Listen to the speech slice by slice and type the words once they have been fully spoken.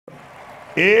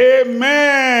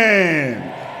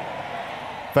Amen.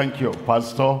 Thank you,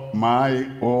 Pastor, my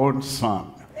own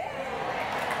son.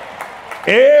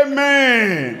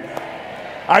 Amen.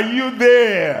 Are you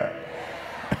there?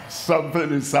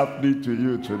 Something is happening to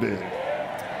you today.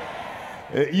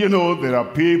 You know, there are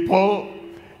people,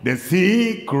 they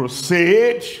think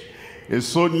crusade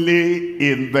is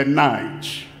only in the night.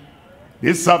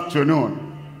 This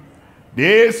afternoon,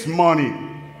 this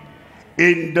morning,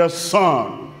 in the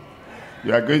sun,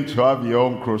 you are going to have your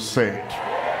own crusade.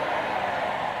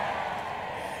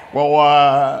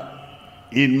 Well,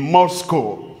 in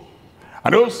Moscow,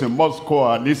 and those in Moscow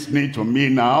are listening to me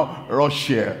now,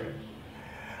 Russia,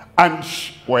 and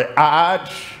we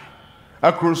had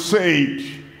a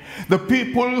crusade. The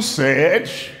people said,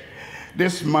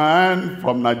 this man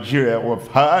from Nigeria, we've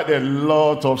heard a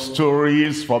lot of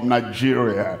stories from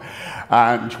Nigeria,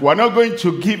 and we're not going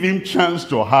to give him chance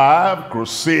to have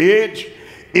crusade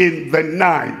in the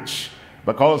night,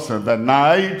 because in the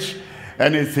night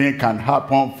anything can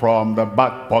happen from the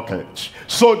back pocket.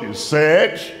 So they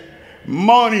said,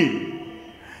 morning,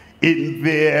 in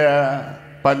their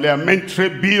parliamentary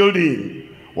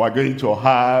building, we're going to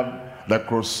have the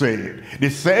crusade. They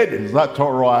said, is that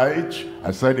all right?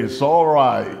 I said, it's all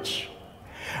right.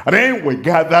 And then we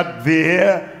gathered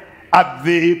there at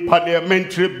the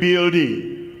parliamentary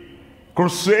building.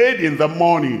 Crusade in the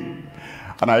morning.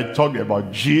 And I talked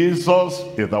about Jesus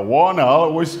is the one I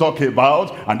always talk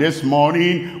about. And this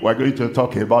morning, we're going to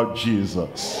talk about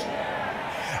Jesus.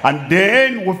 And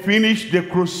then we finished the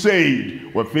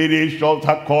crusade. We finished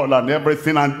altar call and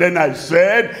everything. And then I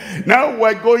said, now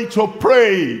we're going to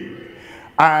pray.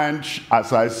 And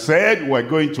as I said, we're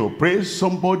going to pray.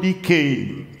 Somebody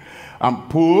came and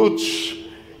put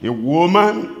a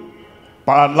woman,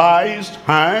 paralyzed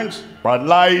hands,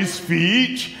 paralyzed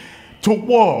feet, to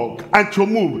walk and to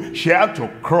move. She had to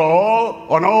crawl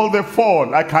on all the four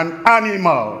like an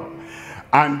animal.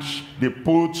 And they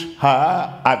put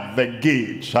her at the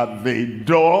gate, at the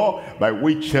door by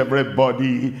which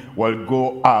everybody will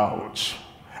go out.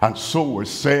 And so we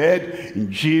said,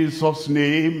 in Jesus'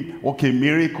 name, okay,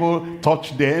 miracle,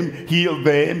 touch them, heal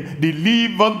them,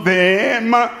 deliver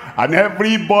them. And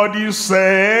everybody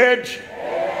said,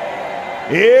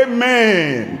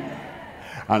 Amen.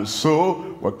 And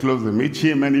so we closed the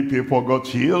meeting. Many people got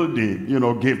healed. They,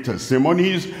 gave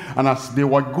testimonies. And as they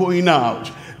were going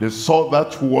out, they saw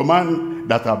that woman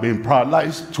that had been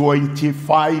paralyzed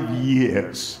 25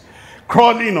 years.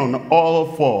 Crawling on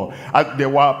all four. As they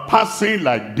were passing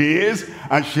like this,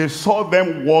 and she saw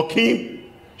them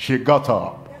walking, she got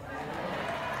up.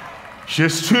 She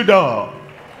stood up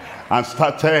and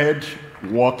started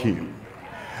walking.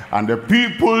 And the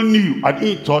people knew, I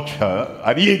didn't touch her,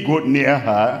 I didn't go near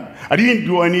her, I didn't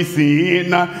do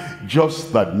anything,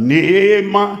 just the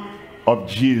name of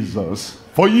Jesus.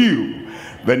 For you,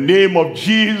 the name of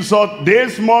Jesus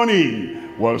this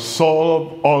morning will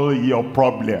solve all your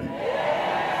problems.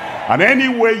 And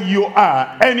anywhere you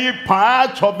are, any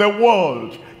part of the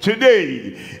world, today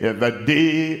is the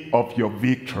day of your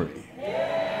victory.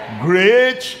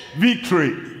 Great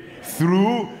victory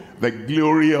through the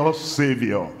glorious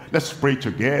Savior. Let's pray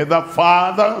together.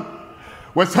 Father,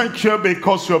 we thank you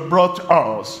because you brought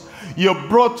us. You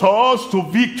brought us to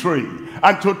victory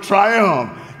and to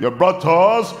triumph. You brought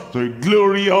us to a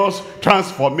glorious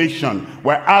transformation.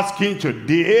 We're asking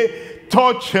today,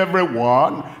 touch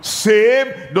everyone,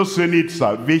 save those who need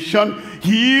salvation,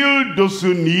 heal those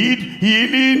who need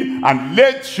healing, and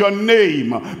let your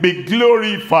name be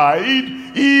glorified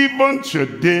even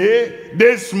today,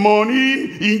 this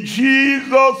morning, in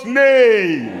Jesus'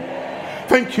 name.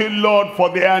 Thank you, Lord, for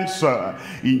the answer.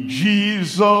 In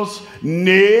Jesus'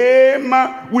 name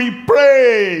we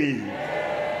pray.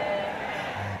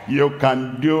 You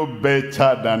can do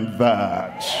better than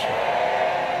that.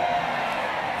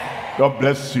 God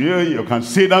bless you. You can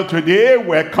sit down today.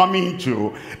 We're coming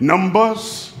to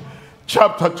Numbers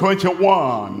chapter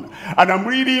 21. And I'm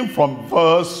reading from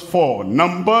verse 4.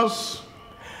 Numbers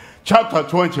chapter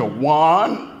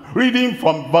 21, reading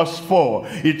from verse 4.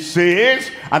 It says,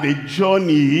 and they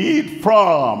journeyed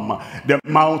from the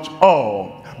Mount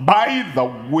Or by the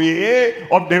way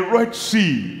of the Red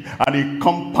Sea, and it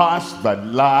compassed the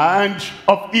land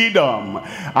of Edom,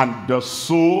 and the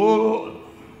soul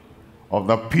of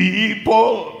the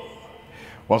people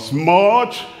was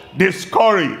much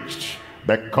discouraged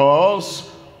because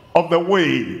of the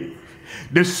way.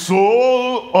 The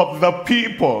soul of the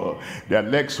people, their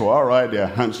legs were all right, their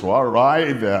hands were all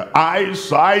right, their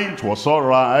eyesight was all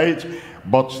right,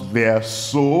 but their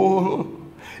soul,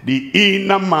 the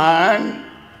inner man,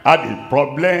 had a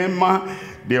problem.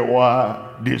 They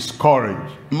were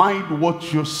discouraged. Mind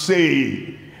what you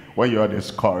say when you are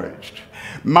discouraged.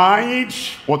 Mind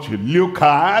what you look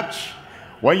at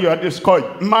when you are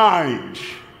discouraged. Mind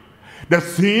the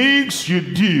things you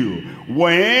do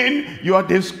when you are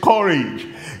discouraged.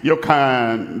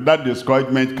 That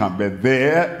discouragement can be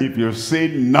there if you say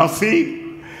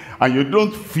nothing and you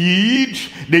don't feed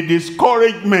the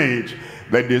discouragement.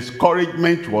 The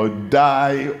discouragement will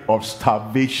die of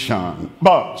starvation.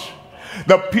 But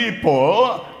the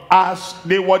people, as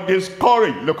they were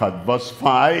discouraged, look at verse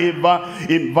 5.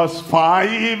 In verse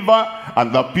 5,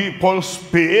 and the people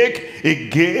spake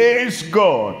against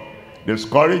God.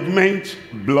 Discouragement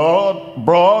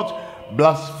brought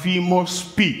blasphemous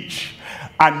speech,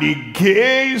 and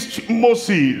against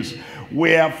Moses.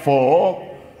 Wherefore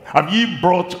have ye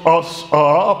brought us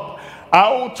up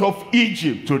out of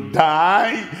Egypt to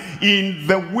die in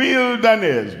the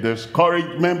wilderness?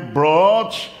 Discouragement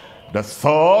brought the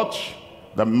thought,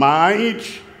 the mind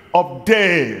of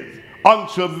death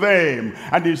unto them.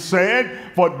 And he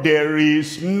said, for there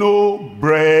is no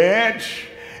bread,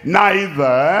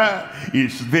 neither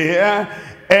is there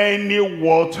any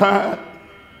water,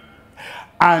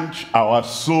 and our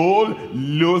soul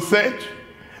loatheth,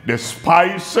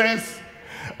 despiseth,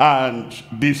 and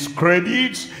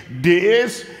discredits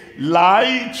this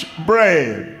light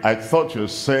bread. I thought you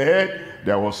said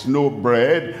there was no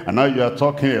bread, and now you are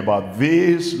talking about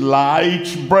this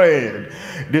light bread.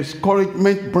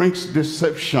 Discouragement brings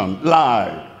deception,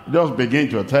 lie. Just begin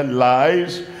to tell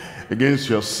lies against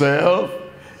yourself,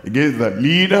 against the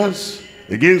leaders,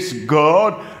 against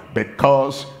God,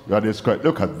 because you are discouraged.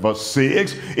 Look at verse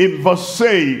 6. In verse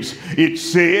 6 it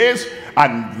says,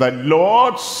 and the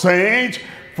Lord sent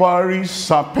fiery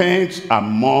serpents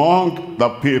among the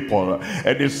people.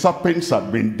 And the serpents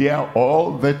had been there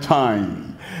all the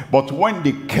time, but when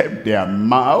they kept their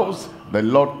mouths, the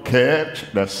Lord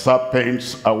kept the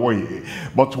serpents away.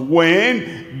 But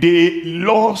when they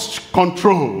lost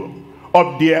control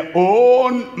of their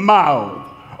own mouth,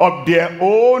 of their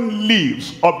own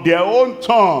lips, of their own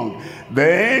tongue,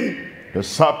 then the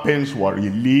serpents were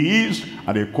released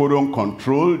and they couldn't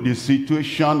control the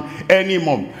situation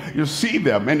anymore. You see,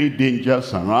 there are many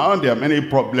dangers around, there are many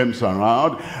problems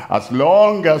around. As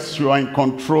long as you are in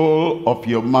control of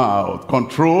your mouth,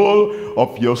 control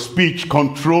of your speech,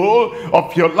 control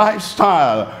of your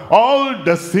lifestyle, all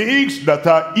the things that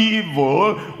are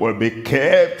evil will be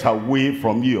kept away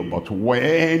from you. But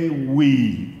when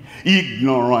we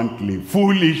ignorantly,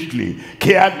 foolishly,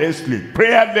 carelessly,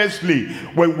 prayerlessly,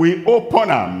 when we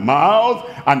open our mouth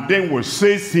and then we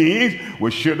say things we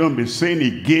shouldn't be saying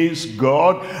against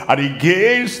God and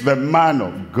against the man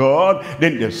of God,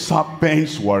 then the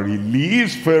serpents were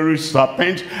released, fiery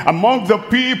serpents, among the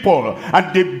people,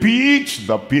 and they beat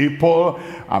the people,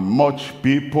 and much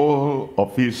people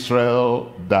of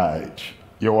Israel died.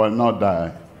 You will not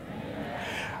die.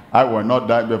 I will not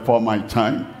die before my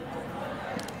time.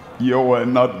 You will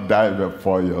not die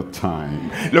before your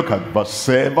time. Look at verse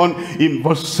 7. In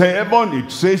verse 7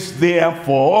 it says,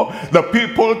 therefore the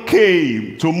people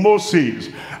came to Moses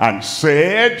and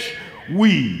said,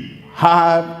 we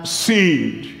have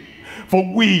sinned, for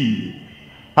we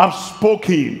have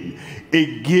spoken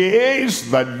against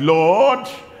the Lord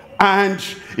and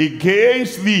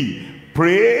against thee.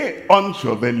 Pray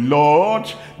unto the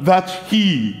Lord that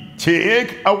he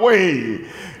take away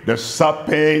the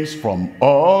serpents from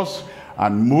us.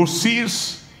 And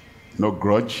Moses, no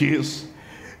grudges.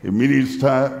 A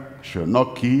minister should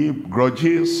not keep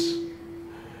grudges,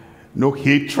 no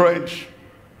hatred,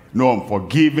 no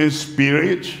unforgiving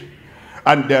spirit,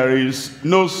 and there is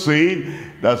no saying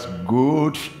that's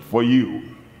good for you.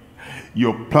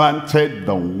 You planted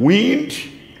the wind,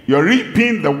 you're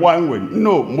reaping the whirlwind.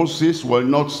 No, Moses will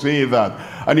not say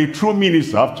that. And a true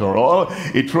minister, after all,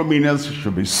 a true minister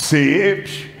should be saved.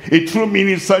 A true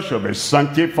minister should be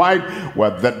sanctified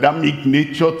with the Adamic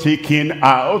nature taken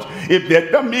out. If the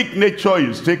Adamic nature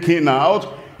is taken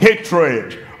out,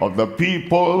 hatred of the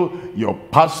people, your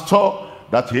pastor,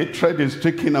 that hatred is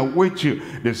taken away to you.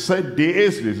 They said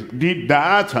this, they did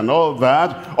that, and all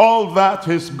that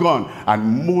is gone.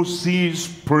 And Moses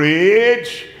prayed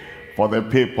for the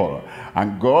people,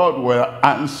 and God will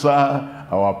answer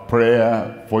our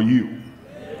prayer for you.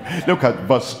 Look at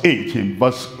verse 8. In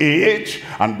verse 8,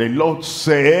 and the Lord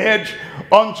said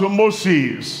unto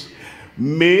Moses,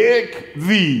 make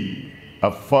thee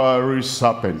a fiery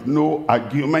serpent. No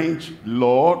argument,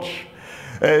 Lord.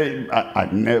 I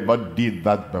never did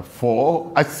that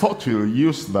before. I thought you'll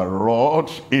use the rod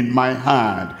in my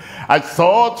hand. I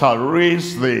thought I'll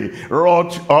raise the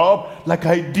rod up like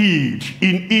I did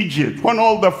in Egypt when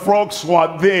all the frogs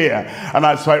were there. And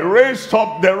as I raised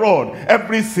up the rod,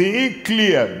 everything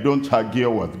clear. Don't argue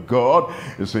with God.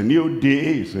 It's a new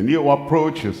day, it's a new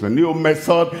approach, it's a new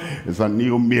method, it's a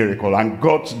new miracle. And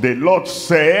the Lord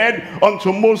said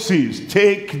unto Moses,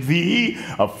 take thee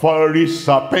a fiery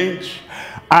serpent,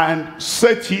 and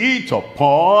set it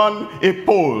upon a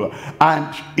pole,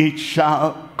 and it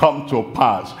shall come to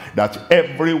pass that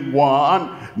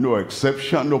everyone, no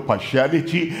exception, no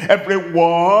partiality,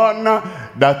 everyone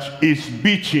that is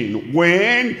beaten,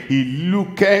 when he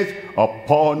looketh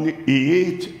upon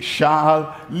it,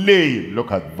 shall live.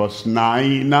 Look at verse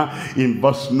 9. In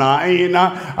verse 9,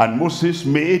 and Moses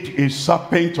made a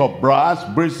serpent of brass,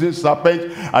 brazen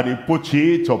serpent, and he put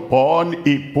it upon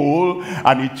a pole,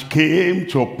 and it came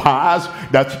to pass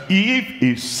that if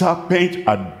a serpent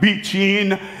had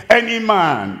beaten any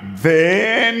man,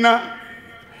 then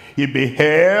he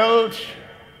beheld,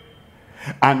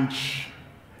 and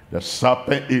the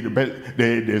serpent,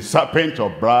 the serpent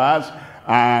of brass,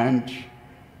 and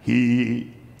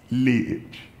he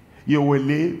lived. You will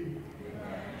live.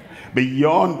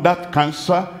 Beyond that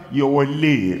cancer, you will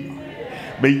live.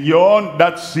 Beyond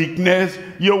that sickness,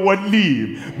 you will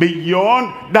live.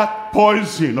 Beyond that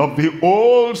poison of the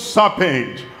old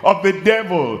serpent, of the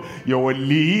devil, you will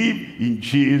live in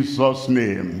Jesus'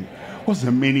 name. What's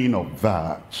the meaning of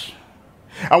that?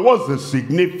 And what's the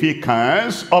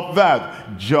significance of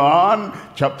that? John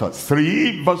chapter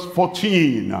 3 verse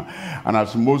 14. And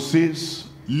as Moses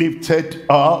lifted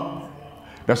up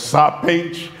the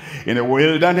serpent in the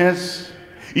wilderness,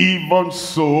 even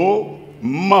so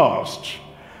must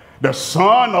the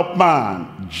Son of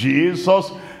Man, Jesus,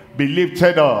 be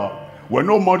lifted up. We're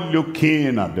no more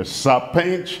looking at the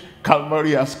serpent.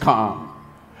 Calvary has come.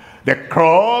 The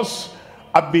cross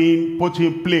has been put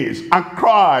in place, and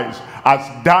Christ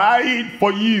has died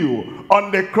for you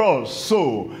on the cross.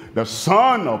 So the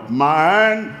Son of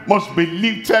Man must be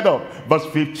lifted up. Verse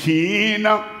 15,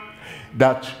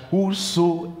 that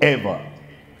whosoever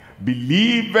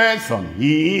believeth on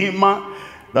him,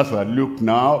 that's what I look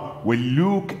now. We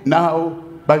look now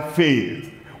by faith.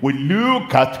 We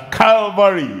look at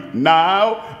Calvary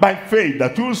now by faith,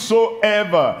 that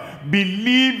whosoever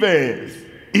believeth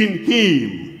in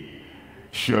him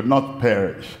should not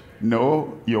perish.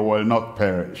 No, you will not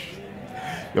perish.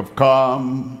 You've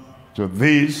come to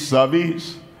this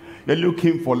service. You're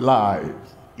looking for life,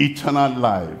 eternal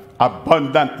life,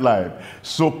 abundant life,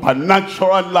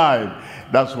 supernatural life.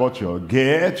 That's what you'll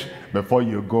get before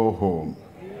you go home.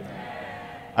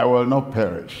 I will not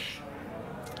perish.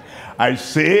 I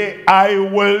say, I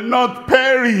will not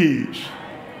perish.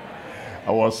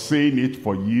 I was saying it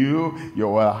for you. You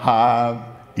will have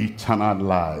eternal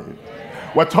life.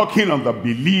 We're talking on the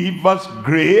believer's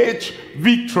great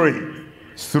victory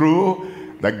through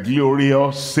the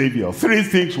glorious Savior. Three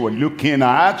things we're looking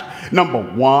at. Number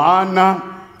one,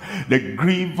 the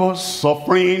grievous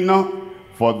suffering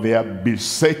for their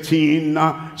besetting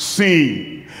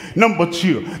sin. Number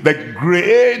two, the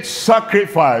great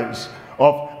sacrifice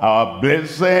of our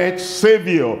blessed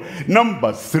Savior.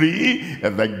 Number three,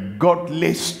 the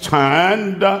godly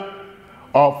stand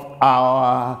of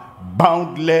our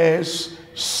boundless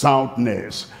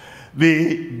soundness.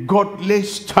 The godly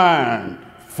stand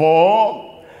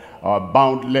for our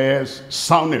boundless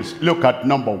soundness. Look at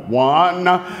number one.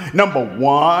 Number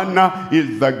one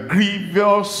is the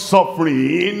grievous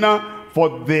suffering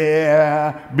for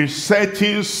their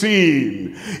besetting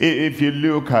sin. If you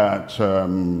look at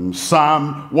Psalm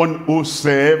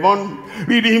 107,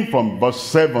 reading from verse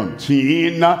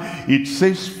 17, it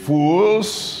says,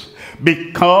 fools,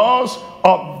 because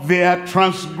of their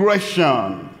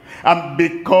transgression and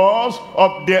because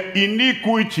of their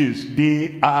iniquities,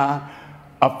 they are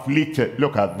afflicted.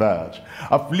 Look at that.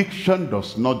 Affliction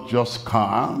does not just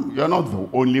come. You're not the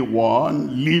only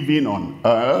one living on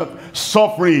earth.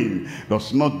 Suffering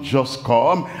does not just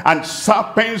come, and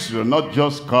serpents do not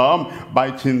just come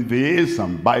biting this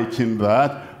and biting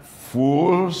that.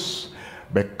 Fools,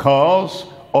 because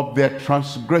of their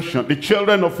transgression. The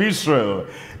children of Israel,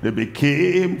 they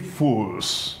became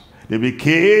fools. They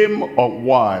became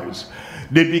unwise.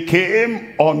 They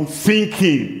became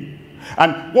unthinking.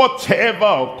 And whatever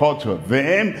occurred to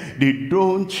them, they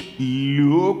don't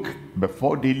look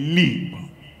before they leap.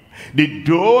 They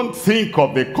don't think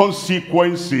of the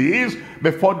consequences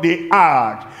before they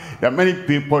act. There are many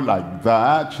people like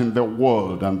that in the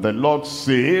world, and the Lord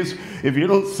says, if you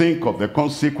don't think of the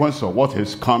consequence of what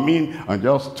is coming and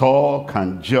just talk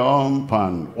and jump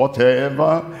and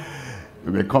whatever,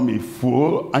 you become a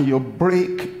fool and you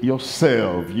break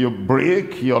yourself, you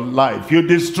break your life, you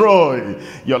destroy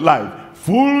your life.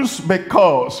 Fools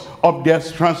because of their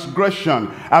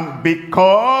transgression and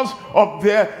because of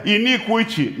their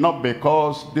iniquity. Not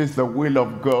because this is the will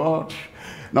of God.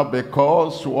 Not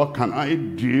because, what can I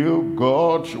do?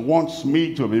 God wants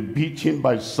me to be beaten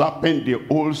by serpent, the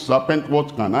old serpent.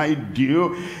 What can I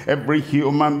do? Every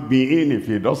human being, if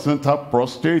he doesn't have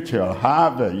prostate, he'll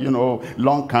have,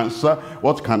 lung cancer.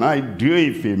 What can I do?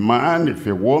 If a man, if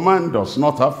a woman does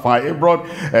not have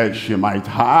fibroid, she might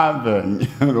have,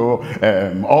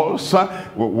 ulcer.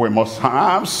 We must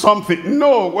have something.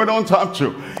 No, we don't have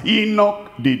to. Enoch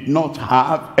did not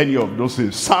have any of those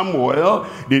things. Samuel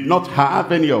did not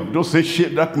have any of those things.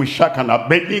 Shadrach, Meshach, and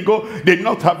Abednego did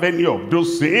not have any of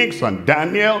those things. And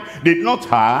Daniel did not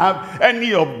have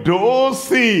any of those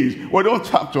things. We don't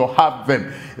have to have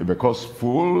them. Because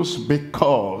fools,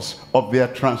 because of their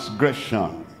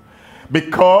transgression,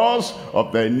 because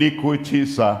of the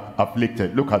iniquities are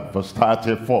afflicted. Look at verse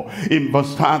 34. In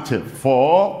verse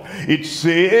 34, it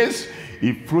says,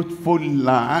 a fruitful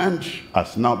land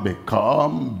has now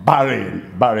become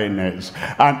barrenness.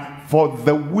 And for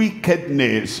the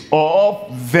wickedness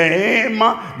of them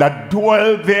that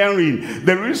dwell therein.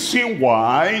 The reason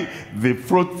why the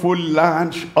fruitful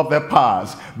land of the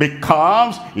past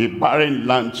becomes a barren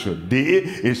land today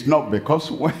is not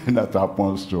because when that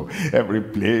happens to every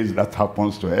place, that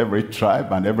happens to every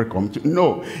tribe and every community.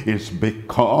 No, it's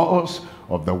because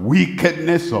of the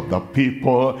wickedness of the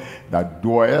people that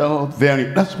dwell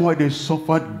therein. That's why they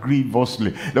suffered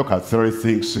grievously. Look at three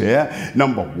things here.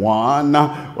 Number one,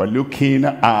 we're looking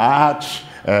at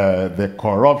the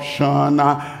corruption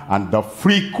and the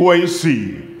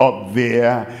frequency of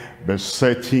their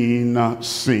besetting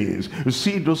sins. You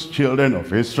see those children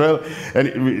of Israel,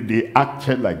 and they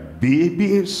acted like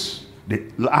babies. They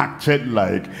acted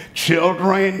like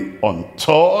children,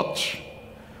 untaught,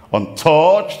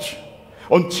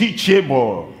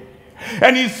 unteachable.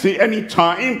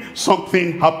 Anytime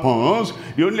something happens,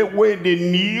 the only way they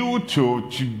knew to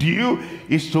do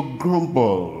is to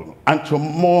grumble and to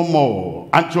murmur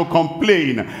and to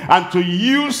complain and to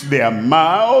use their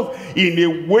mouth in a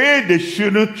way they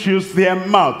shouldn't use their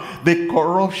mouth. The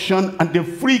corruption and the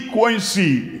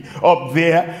frequency of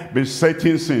their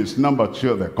besetting sins. Number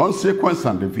two, the consequence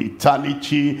and the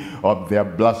vitality of their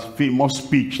blasphemous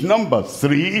speech. Number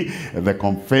three, the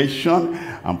confession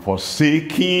and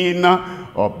forsaking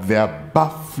of their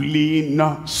baffling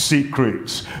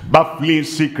secrets. Baffling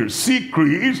secrets.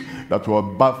 Secrets that will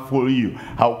baffle you.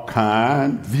 How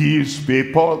can these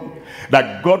people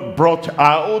that God brought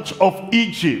out of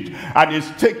Egypt and is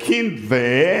taking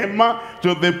them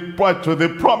to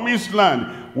the promised land,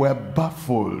 were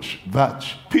baffled that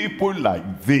people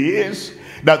like this,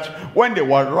 that when they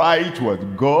were right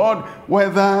with God,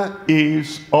 whether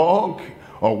it's Og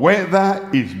or whether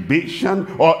it's Bashan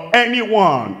or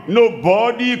anyone,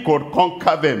 nobody could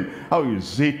conquer them. How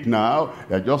is it now?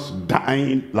 They're just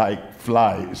dying like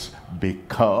flies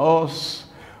because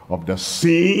of the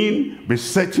sin,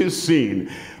 besetting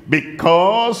sin,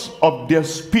 because of their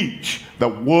speech, the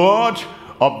word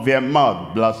of their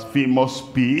mouth, blasphemous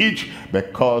speech,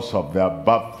 because of their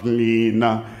baffling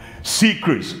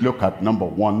secrets. Look at number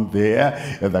one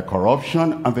there, the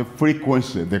corruption and the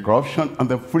frequency. The corruption and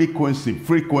the frequency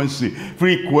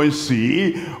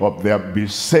of their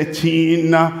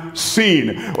besetting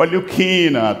sin. We're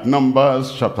looking at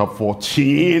Numbers chapter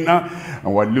 14, and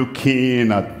we're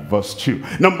looking at verse 2.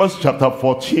 Numbers chapter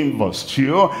 14 verse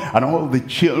 2. And all the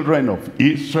children of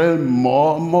Israel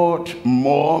murmured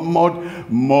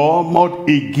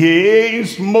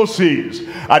against Moses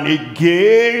and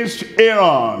against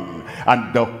Aaron.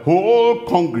 And the whole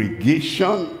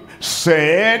congregation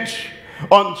said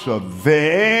unto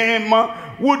them,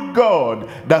 would God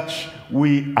that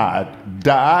we had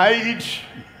died.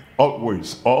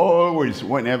 Always,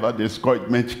 whenever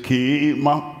discouragement came,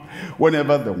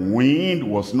 whenever the wind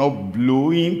was not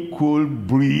blowing cool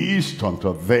breeze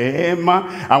unto them,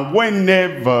 and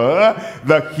whenever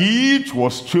the heat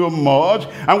was too much,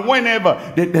 and whenever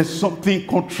there's something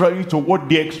contrary to what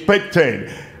they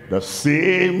expected, the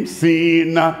same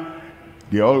thing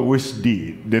they always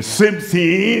did. The same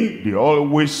thing they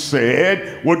always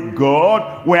said, would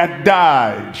God we had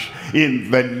died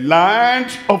in the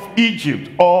land of Egypt,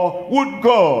 or would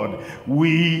God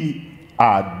we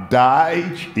had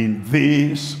died in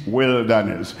this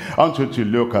wilderness. I want you to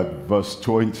look at verse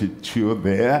 22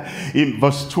 there. In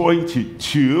verse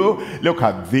 22, look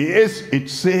at this. It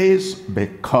says,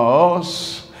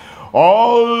 because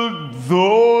all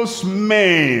those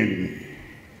men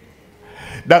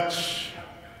that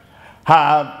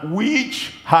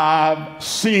which have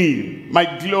seen my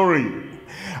glory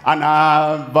and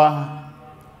have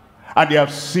And they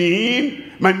have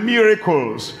seen my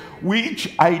miracles,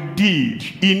 which I did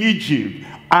in Egypt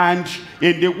and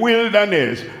in the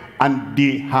wilderness. And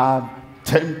they have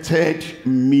tempted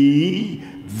me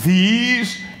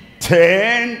these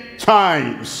 10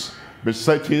 times.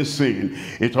 Besetting sin.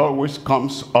 It always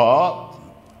comes up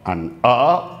and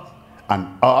up and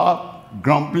up.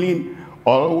 Grumbling,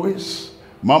 always.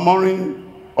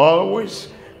 Murmuring, always.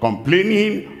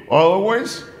 Complaining,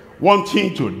 always.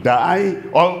 Wanting to die,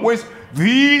 always.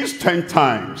 These 10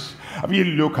 times. Have you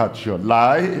looked at your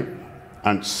life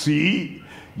and see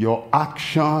your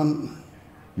action,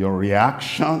 your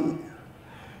reaction,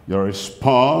 your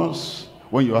response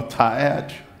when you are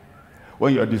tired,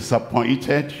 when you are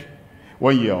disappointed,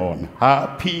 when you are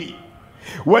unhappy,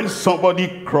 when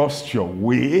somebody crossed your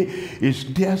way? Is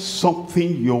there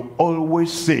something you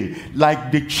always say,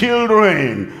 like the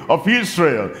children of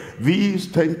Israel?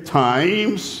 These 10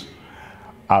 times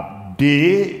have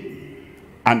they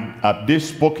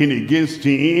spoken against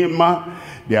him?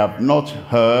 They have not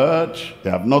heard, they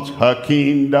have not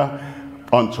hearkened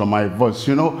unto my voice.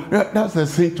 You know, that's the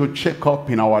thing to check up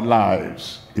in our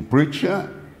lives. The preacher,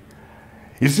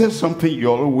 is there something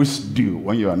you always do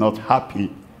when you are not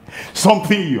happy?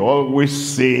 Something you always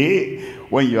say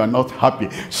when you are not happy?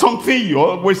 Something you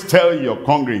always tell your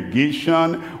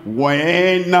congregation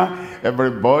when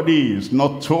everybody is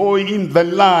not towing the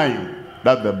line?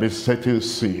 That's the besetting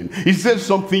sin. Is there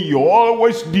something you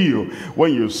always do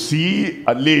when you see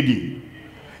a lady?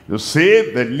 You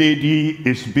say the lady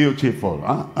is beautiful.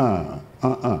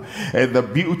 And the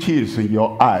beauty is in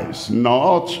your eyes,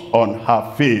 not on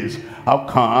her face. How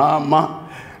come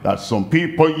that some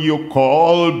people you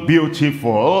call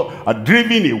beautiful are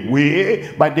driven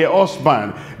away by their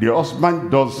husband? The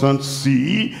husband doesn't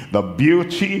see the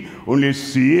beauty, only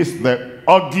sees the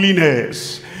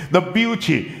ugliness. The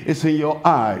beauty is in your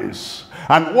eyes.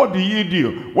 And what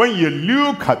do? When you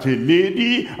look at a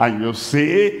lady and you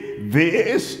say,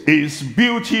 this is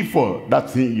beautiful, that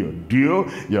thing you do,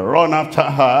 you run after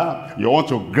her, you want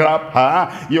to grab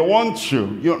her,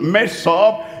 you mess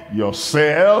up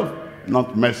yourself,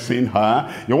 not messing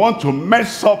her. You want to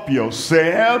mess up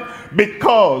yourself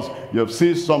because you've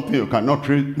seen something you cannot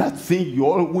read. That thing you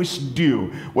always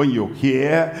do when you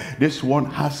hear this one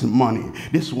has money,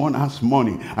 this one has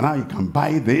money, and now you can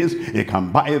buy this, you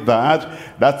can buy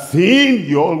that. That thing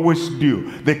you always do,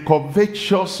 the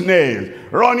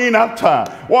covetousness, running after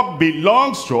what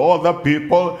belongs to other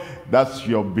people. That's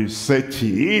your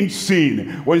besetting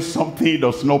sin. When something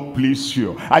does not please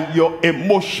you and your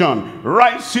emotion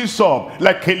rises up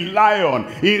like a lion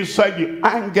inside you.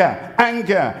 Anger,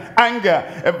 anger,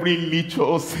 anger. Every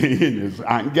little thing is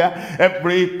anger.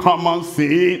 Every common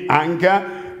thing,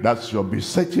 anger. That's your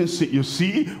besetting sin. You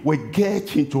see, we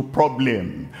get into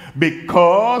problem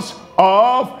because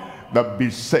of the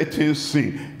besetting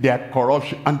sin, their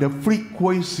corruption, and the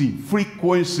frequency,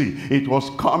 it was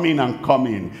coming and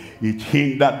coming. It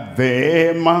hindered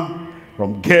them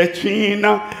from getting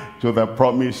to the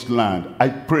promised land. I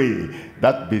pray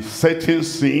that besetting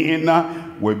sin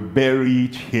will bury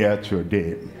it here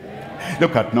today.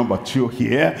 Look at number 2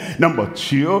 here. Number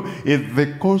 2 is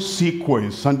the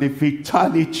consequence and the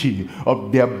fatality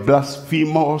of their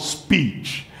blasphemous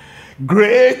speech.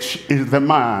 Great is the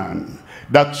man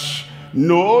that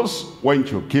knows when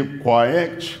to keep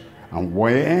quiet and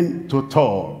when to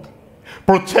talk.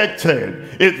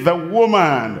 Protected is the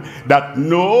woman that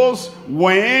knows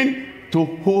when to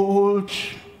hold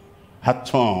her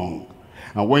tongue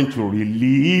and when to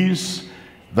release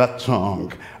the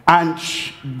tongue. And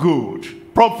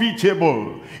good,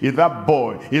 profitable is that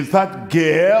boy, is that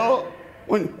girl,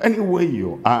 when anywhere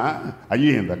you are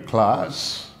you in the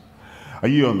class? Are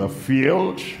you on the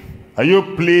field? Are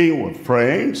you playing with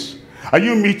friends? Are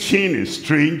you meeting a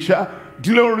stranger?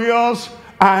 Glorious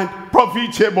and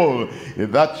profitable is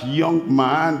that young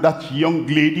man, that young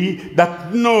lady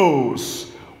that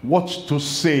knows what to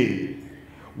say,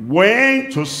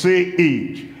 when to say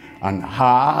it, and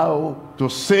how to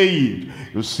say it.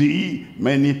 You see,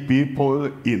 many people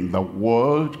in the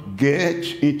world get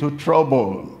into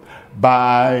trouble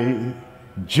by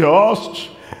just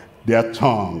their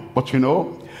tongue. But you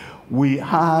know, we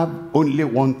have only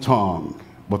one tongue,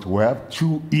 but we have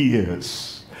 2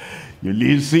 ears. You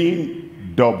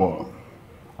listen double,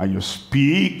 and you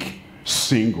speak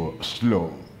single,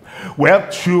 slow. We have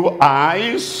 2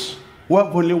 eyes, we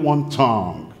have only one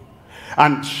tongue.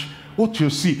 And what you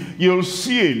see, you'll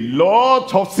see a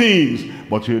lot of things,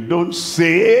 but you don't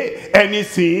say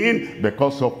anything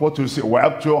because of what you see. We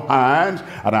have 2 hands,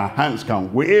 and our hands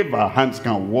can wave, our hands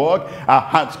can walk, our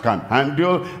hands can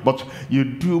handle, but you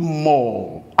do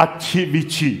more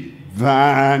activity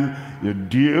than you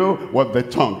do with the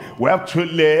tongue. We have 2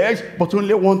 legs, but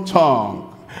only 1 tongue.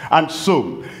 And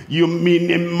so, you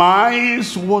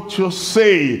minimize what you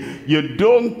say. You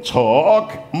don't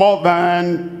talk more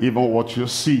than even what you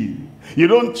see. You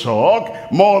don't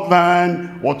talk more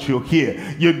than what you hear.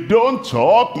 You don't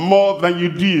talk more than you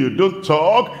do. You don't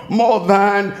talk more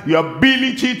than your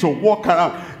ability to walk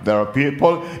around. There are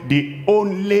people, the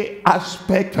only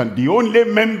aspect and the only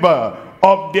member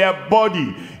of their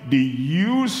body they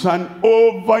use and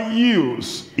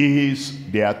overuse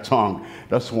is their tongue.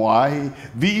 That's why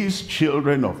these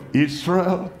children of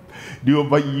Israel, they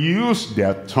overused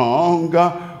their tongue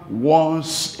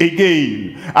once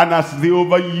again. And as they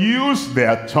overused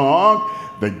their tongue,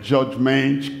 the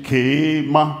judgment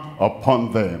came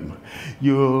upon them.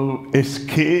 You'll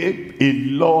escape a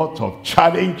lot of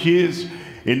challenges,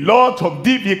 a lot of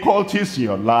difficulties in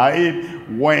your life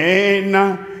when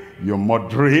you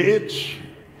moderate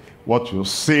what you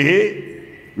say.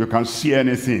 You can see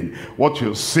anything. What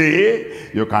you say,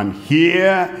 you can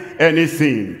hear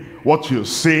anything. What you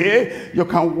say, you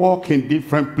can walk in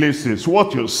different places.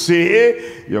 What you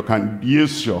say, you can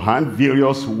use your hand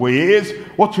various ways.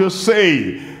 What you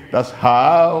say, that's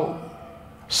how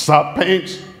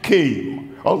serpents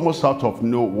came almost out of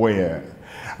nowhere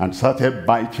and started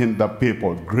biting the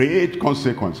people. Great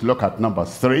consequence. Look at number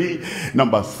 3.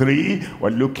 Number 3, we're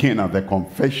looking at the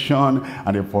confession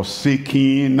and the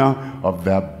forsaking of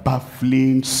their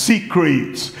baffling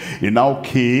secrets. It now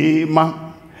came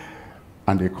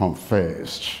and they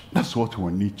confessed. That's what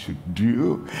we need to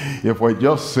do. If we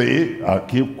just say, I'll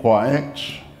keep quiet,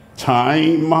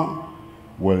 time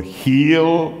will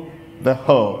heal the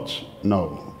hurt.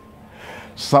 No.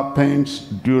 Serpents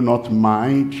do not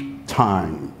mind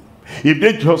time. If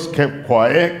they just kept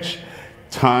quiet,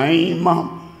 time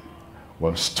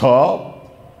will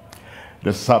stop.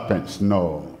 The serpents,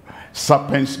 no.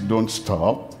 Serpents don't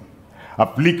stop.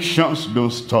 Afflictions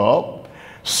don't stop.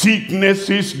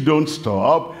 Sicknesses don't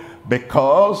stop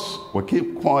because we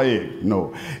keep quiet.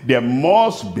 No. There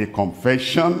must be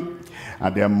confession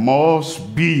and there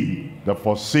must be the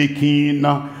forsaking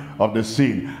of the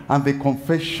sin. And the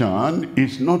confession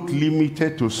is not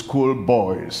limited to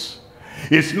schoolboys.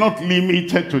 It's not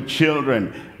limited to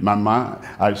children. Mama,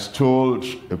 I stole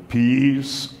a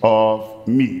piece of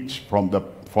meat from the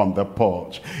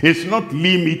porch. It's not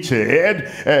limited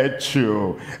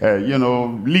to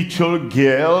little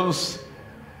girls.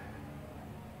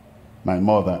 My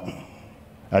mother,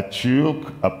 I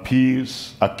took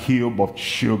a cube of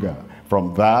sugar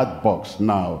from that box.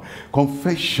 Now,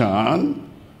 confession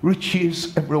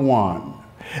reaches everyone.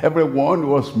 Everyone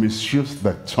who has misused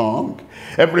the tongue,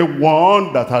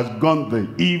 everyone that has gone the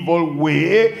evil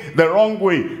way, the wrong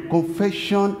way.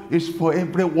 Confession is for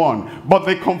everyone. But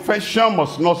the confession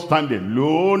must not stand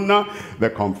alone. The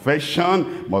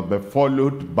confession must be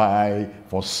followed by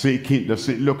forsaking the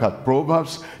sin. Look at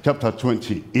Proverbs chapter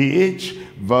 28,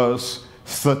 verse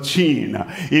 13.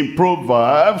 In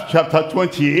Proverbs chapter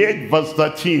 28, verse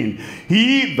 13,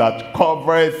 he that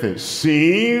covereth his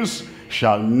sins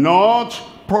shall not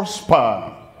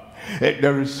prosper.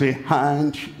 There is a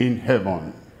hand in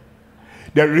heaven.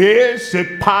 There is a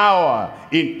power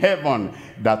in heaven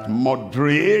that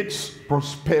moderates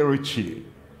prosperity.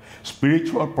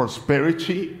 Spiritual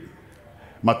prosperity,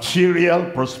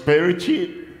 material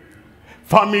prosperity,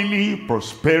 family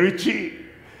prosperity,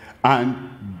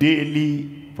 and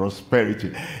daily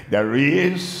prosperity. There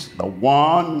is the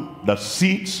one that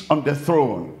sits on the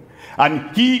throne,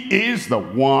 and he is the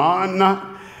one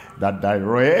that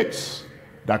directs,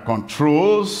 that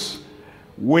controls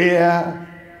where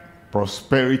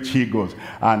prosperity goes.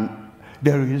 And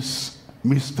there is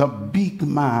Mr. Big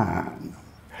Man,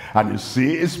 and he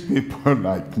says, people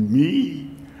like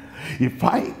me, if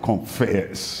I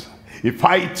confess, if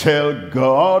I tell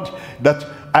God that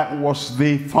I was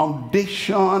the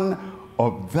foundation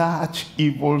of that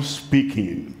evil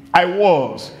speaking, I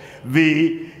was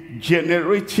the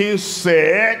generating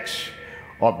set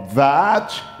of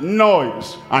that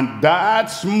noise and that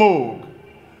smoke,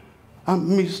 and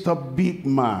Mr. Big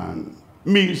Man,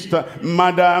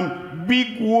 Madam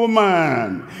Big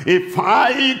Woman, if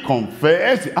I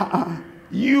confess,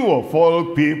 you of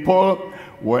all people,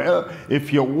 well,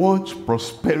 if you want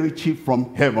prosperity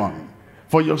from heaven,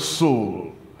 for your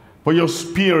soul, for your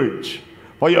spirit,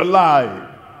 for your life,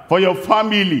 for your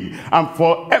family, and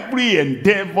for every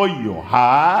endeavor you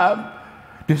have,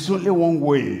 there's only one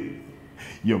way.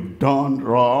 You've done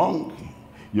wrong,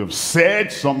 you've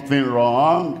said something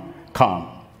wrong, come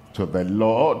to the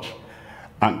Lord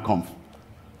and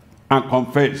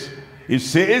confess. It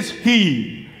says,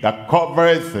 he that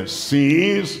covereth the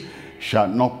sins shall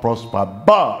not prosper.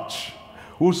 But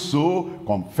whoso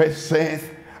confesseth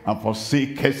and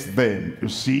forsaketh them. You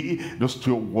see, those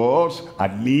two words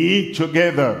are linked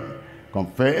together.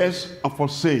 Confess and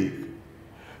forsake.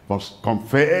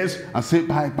 Confess and say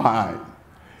bye-bye.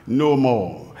 No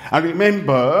more. And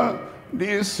remember,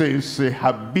 this is a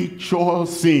habitual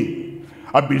sin,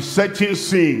 a besetting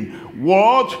sin,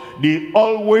 what they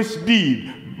always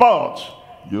did. But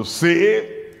you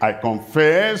say, I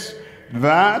confess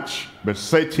that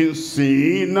besetting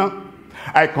sin,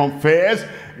 I confess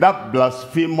that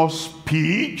blasphemous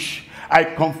speech, I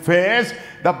confess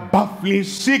that baffling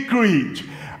secret,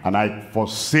 and I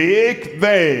forsake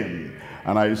them,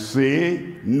 and I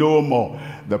say no more.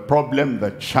 The problem,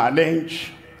 the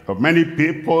challenge of many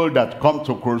people that come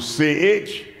to crusade,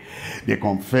 they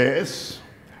confess,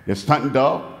 they stand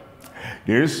up,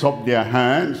 they raise up their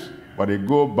hands, but they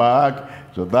go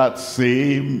back to that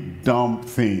same dumb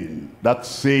thing, that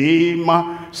same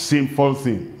sinful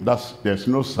thing. There's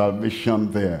no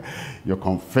salvation there. You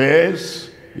confess,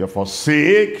 you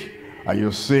forsake, and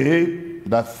you say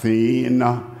that thing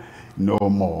no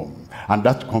more. And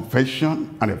that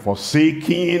confession and the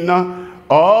forsaking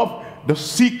of the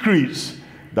secrets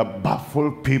that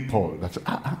baffle people. That's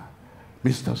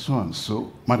Mr.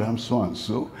 So-and-so, Madam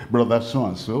so-and-so, Brother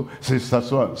so-and-so, Sister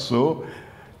so-and-so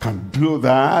can do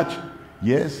that.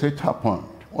 Yes, it happened.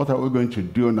 What are we going to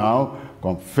do now?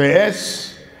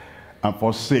 Confess and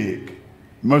forsake.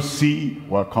 Mercy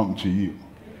will come to you.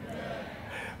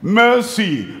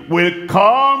 Mercy will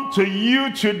come to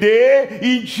you today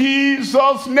in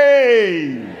Jesus'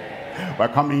 name. We're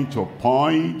coming to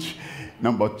point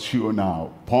number 2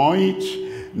 now. Point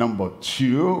number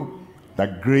 2, the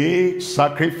great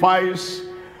sacrifice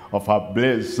of our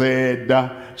blessed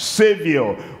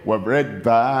Savior. We've read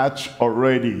that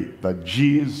already, that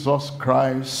Jesus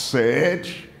Christ said,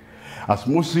 as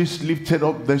Moses lifted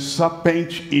up the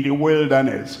serpent in the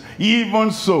wilderness, even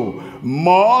so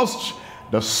must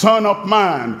the Son of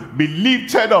Man be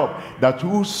lifted up, that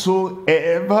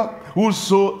whosoever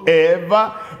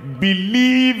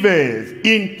believeth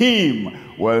in him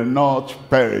will not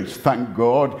perish. Thank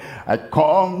God, I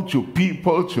come to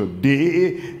people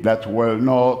today that will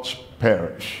not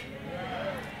perish.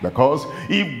 Because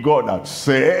if God had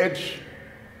said,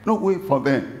 no way for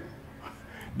them.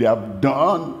 They have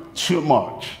done too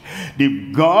much.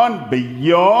 They've gone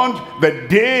beyond the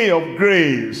day of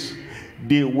grace.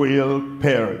 They will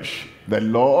perish. The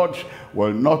Lord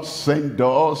will not send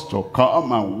us to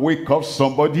come and wake up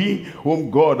somebody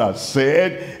whom God has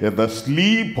said in the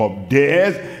sleep of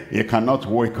death he cannot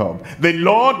wake up. The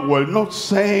Lord will not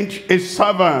send a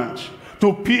servant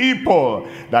to people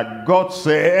that God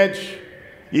said,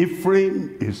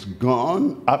 Ephraim is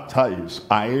gone after his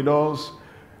idols,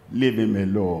 leave him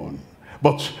alone.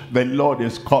 But the Lord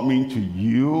is coming to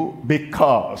you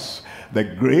because the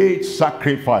great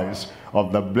sacrifice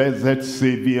of the blessed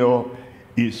Savior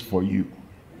is for you.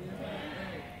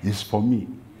 It's for me.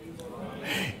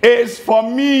 It's for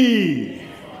me.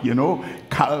 You know,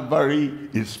 Calvary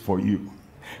is for you.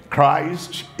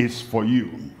 Christ is for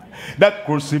you. That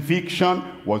crucifixion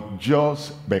was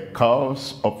just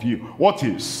because of you. What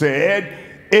he said,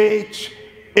 it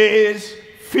is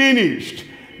finished.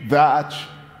 That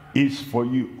is for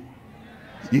you.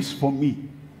 It's for me.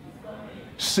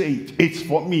 Say it. It's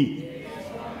for me.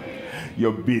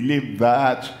 You believe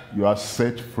that, you are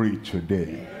set free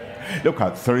today. Look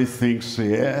at 3 things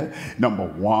here. Number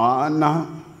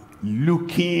 1,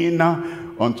 looking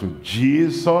unto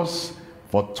Jesus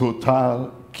for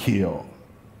total cure.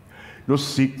 No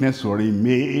sickness will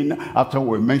remain after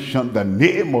we mention the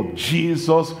name of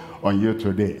Jesus on you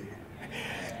today.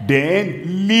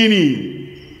 Then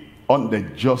leaning on the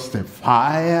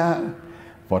justifier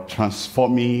for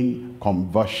transforming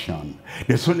conversion.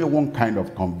 There's only one kind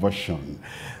of conversion.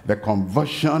 The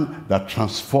conversion that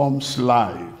transforms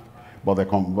life. But the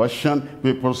conversion,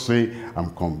 people say,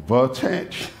 I'm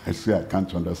converted. I say, I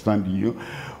can't understand you.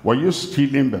 Were you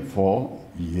stealing before?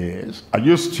 Yes. Are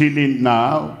you stealing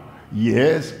now?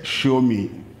 Yes. Show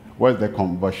me. Where's the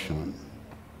conversion?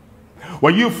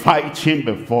 Were you fighting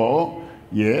before?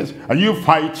 Yes. Are you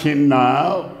fighting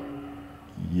now?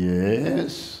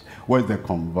 Yes. Where's the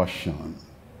conversion?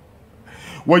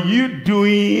 Were you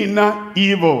doing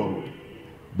evil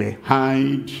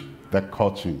behind the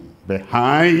curtain,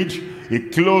 behind a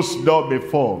closed door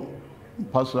before?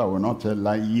 Pastor, I will not tell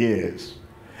lie. Yes.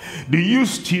 Do you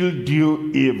still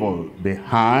do evil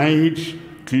behind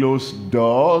closed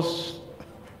doors?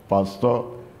 Pastor,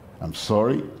 I'm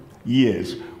sorry.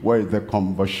 Yes. Where is the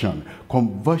conversion?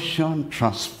 Conversion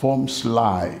transforms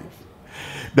life.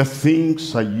 The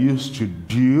things I used to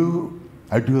do,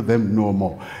 I do them no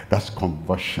more. That's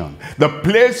conversion. The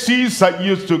places I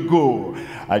used to go,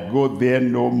 I go there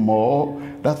no more.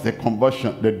 That's the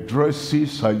conversion. The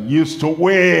dresses I used to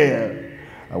wear,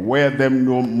 I wear them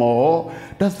no more.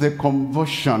 That's the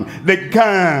conversion. The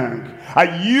gang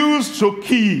I used to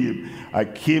keep, I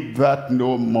keep that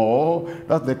no more.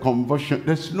 That's the conversion.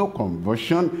 There's no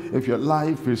conversion if your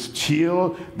life is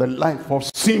still the life of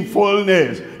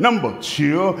sinfulness. Number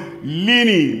two,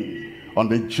 leaning on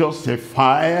the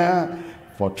justifier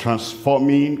for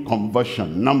transforming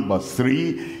conversion. Number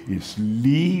three is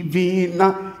living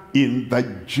in the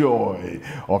joy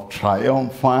of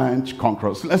triumphant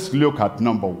conquerors. Let's look at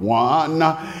number one.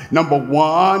 Number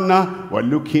one, we're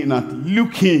looking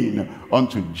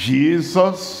unto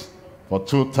Jesus for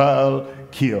total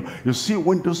cure. You see,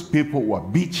 when those people were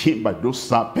beaten by those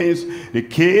serpents, they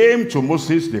came to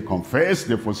Moses, they confessed,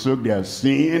 they forsook their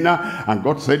sin, and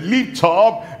God said, lift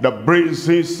up the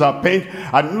brazen serpent,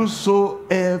 and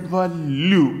whosoever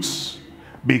looks,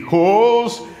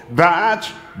 because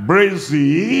that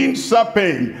brazen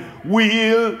serpent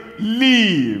will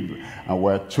live. And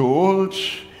we're told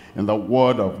in the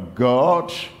word of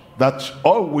God that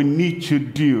all we need to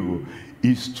do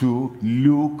is to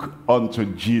look unto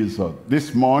Jesus.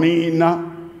 This morning,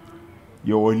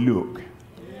 you will look.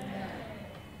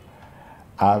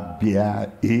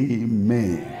 Abia,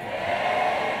 amen.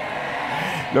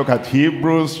 Look at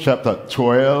Hebrews chapter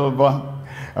 12.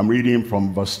 I'm reading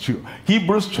from verse 2.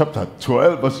 Hebrews chapter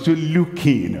 12, verse 2,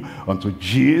 looking unto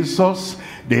Jesus,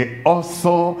 the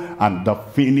author and the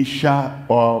finisher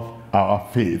of our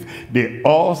faith. The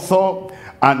author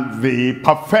and the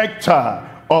perfecter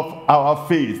of our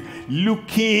faith,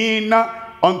 looking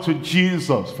unto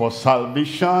Jesus for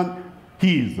salvation.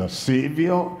 He is the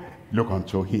Savior. Look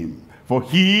unto him. For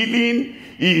healing,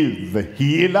 he is the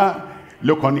healer.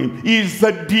 Look on him. He is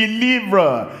the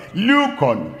deliverer. Look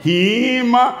on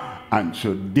him. And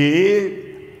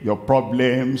today, your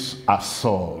problems are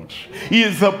solved. He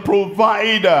is the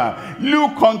provider.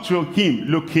 Look unto him.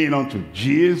 Looking unto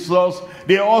Jesus,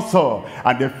 the author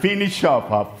and the finisher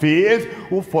of our faith,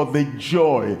 who for the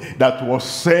joy that was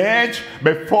set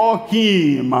before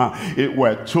him,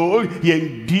 we're told, he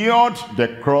endured the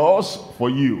cross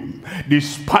for you,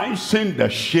 despising the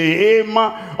shame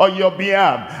on your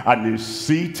behalf, and is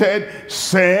seated,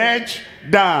 set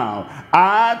down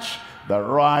at the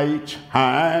right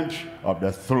hand of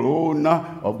the throne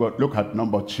of God. Look at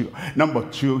number two. Number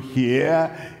two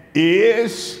here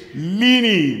is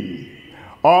leaning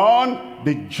on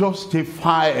the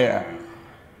justifier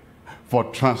for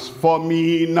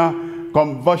transforming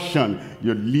conversion.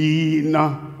 You lean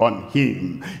on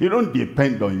him. You don't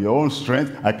depend on your own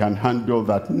strength. I can handle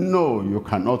that. No, you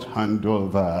cannot handle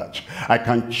that. I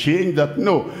can change that.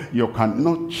 No, you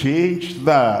cannot change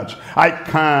that. I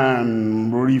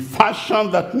can refashion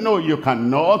that. No, you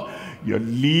cannot. You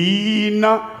lean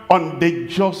on the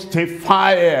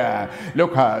justifier.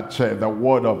 Look at the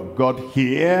word of God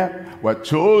here. We're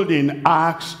told in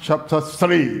Acts chapter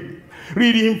 3,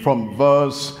 reading from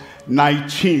verse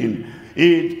 19.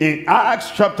 In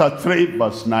Acts chapter 3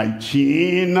 verse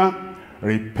 19,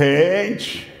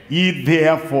 repent ye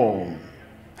therefore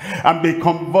and be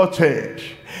converted,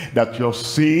 that your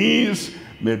sins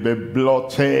may be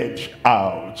blotted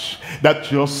out.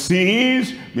 That your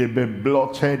sins may be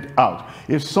blotted out.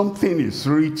 If something is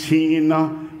written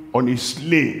on a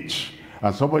slate,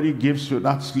 and somebody gives you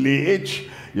that slate,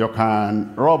 you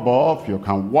can rub off, you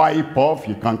can wipe off,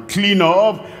 you can clean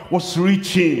off what's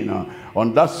written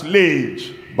on that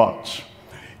slate. But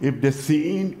if the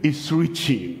thing is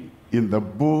written in the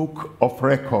book of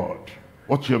record,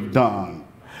 what you've done,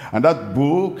 and that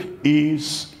book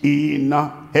is in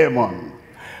heaven,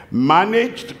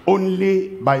 managed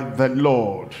only by the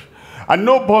Lord, and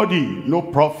nobody, no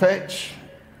prophet,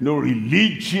 no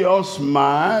religious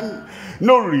man,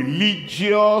 no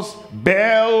religious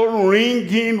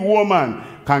bell-ringing woman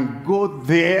can go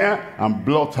there and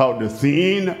blot out the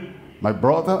thing. My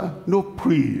brother, no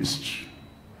priest.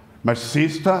 My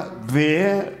sister,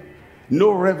 there,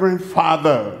 no reverend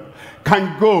father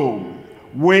can go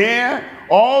where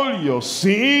all your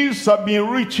sins have been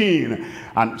written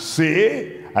and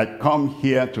say, I come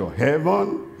here to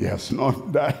heaven. Yes,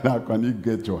 not that. How can he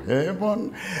get to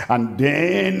heaven? And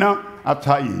then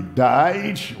after he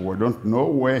died, we don't know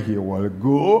where he will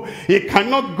go. He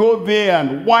cannot go there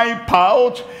and wipe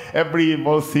out every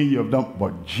evil thing you've done.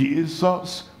 But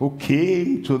Jesus, who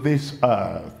came to this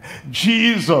earth,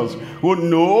 Jesus, who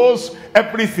knows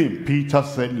everything. Peter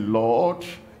said, Lord,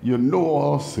 you know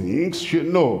all things. You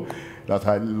know that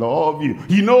I love you.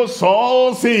 He knows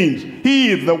all things. He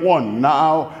is the one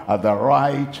now at the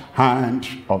right hand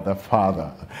of the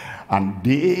Father. And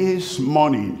this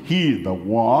morning, he is the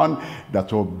one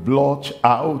that will blot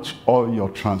out all your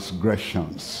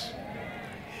transgressions.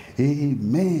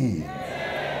 Amen.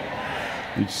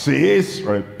 It says,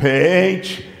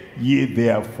 repent ye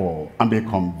therefore, and be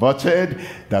converted,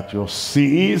 that your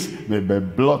sins may be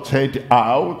blotted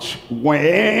out,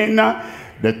 when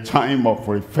the time of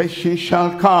refreshing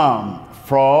shall come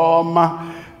from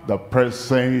the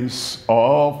presence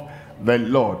of the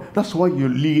Lord. That's why you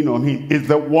lean on him. He's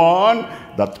the one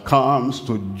that comes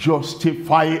to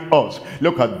justify us.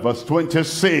 Look at verse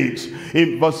 26.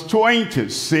 In verse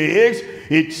 26,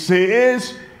 it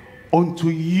says, unto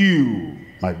you,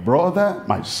 my brother,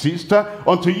 my sister,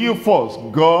 unto you first,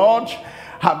 God,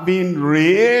 having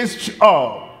raised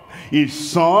up his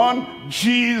son,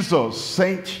 Jesus,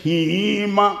 sent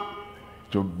him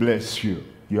to bless you.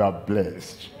 You are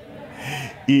blessed.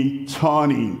 In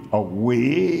turning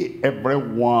away every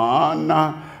one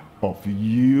of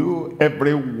you,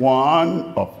 every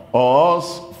one of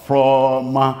us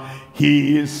from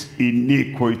his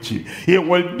iniquity. He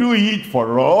will do it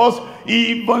for us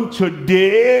even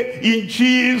today in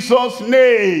Jesus'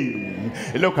 name.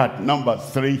 Look at number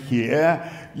 3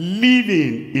 here.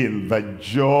 Living in the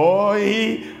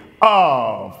joy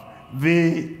of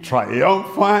the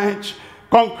triumphant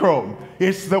conqueror.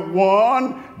 It's the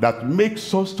one that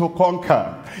makes us to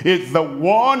conquer. It's the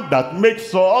one that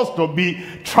makes us to be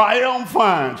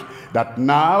triumphant. That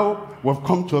now we've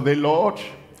come to the Lord,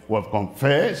 we've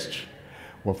confessed,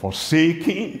 we've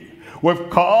forsaken, we've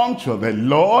come to the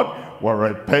Lord, we've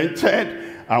repented,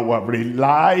 and we've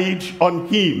relied on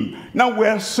him. Now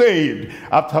we're saved.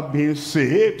 After being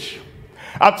saved,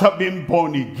 after being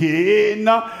born again,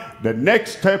 the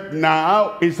next step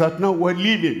now is that now we're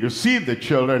living. You see the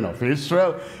children of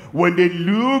Israel, when they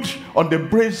looked on the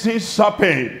brazen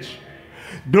serpent,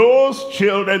 those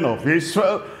children of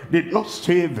Israel did not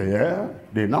stay there.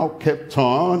 They now kept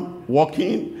on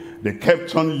walking. They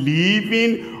kept on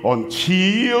living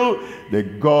until they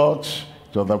got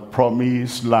to the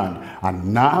promised land.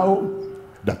 And now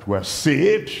that we're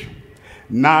saved,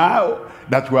 now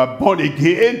that we're born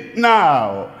again,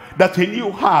 now that a new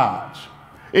heart,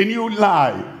 a new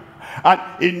life, and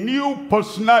a new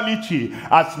personality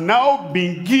has now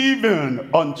been given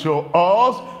unto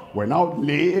us, we now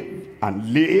live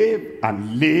and live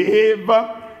and live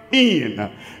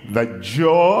in the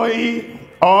joy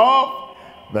of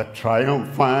the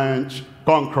triumphant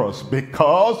conquerors,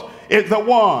 because it's the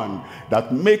one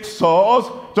that makes us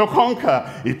to conquer.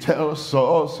 It tells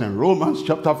us in Romans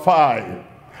chapter 5,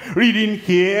 reading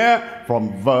here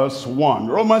from verse 1.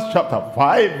 Romans chapter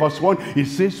 5 verse 1, it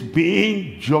says,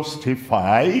 being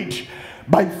justified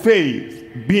by faith.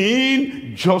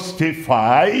 Being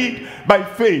justified by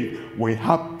faith, we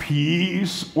have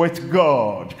peace with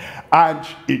God. And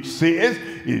it says,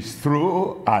 it's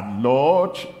through our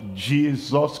Lord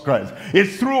Jesus Christ.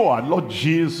 It's through our Lord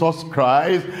Jesus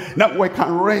Christ. Now we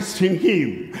can rest in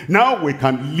him. Now we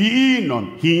can lean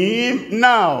on him.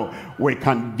 Now we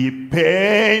can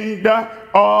depend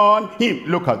on him.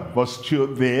 Look at verse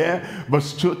 2 there.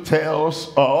 Verse 2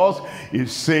 tells us, it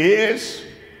says,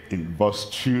 in verse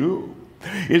 2,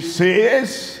 it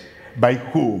says, by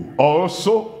whom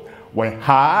also we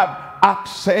have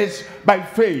access by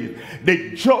faith.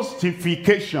 The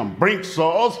justification brings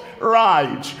us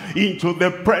right into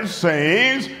the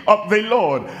presence of the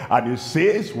Lord. And it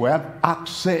says we have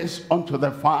access unto the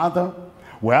Father.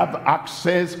 We have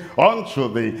access unto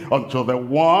the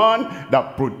one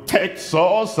that protects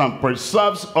us and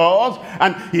preserves us,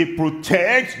 and he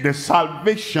protects the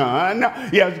salvation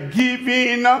he has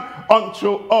given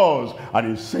unto us.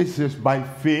 And it says this by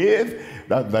faith,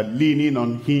 that they're leaning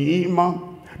on him,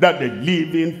 that they're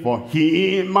living for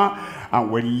him,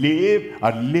 and we live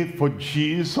and live for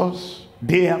Jesus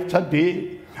day after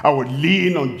day. I will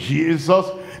lean on Jesus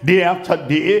day after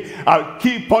day. I'll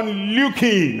keep on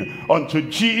looking unto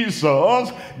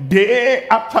Jesus day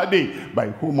after day, by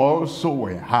whom also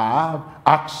we have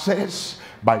access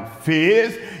by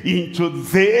faith into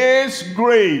this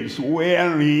grace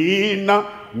wherein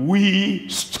we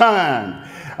stand,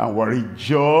 and we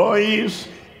rejoice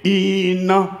in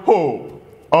hope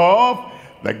of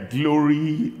the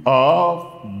glory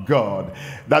of God.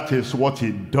 That is what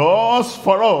he does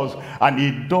for us, and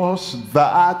he does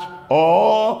that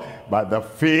all by the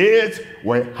faith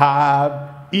we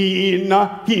have in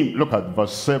him. Look at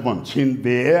verse 17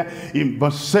 there. In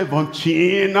verse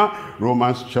 17,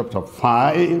 Romans chapter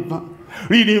 5,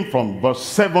 reading from verse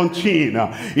 17,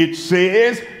 it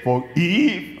says, for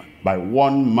if by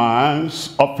one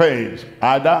man's offense.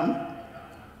 Adam,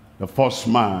 the first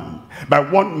man. By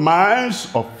one man's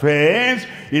offense,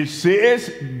 it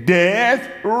says, death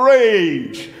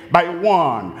reigned. By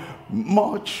one,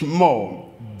 much more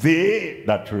they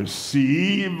that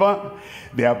receive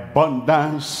the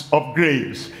abundance of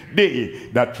grace. They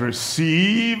that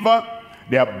receive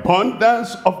the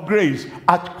abundance of grace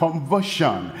at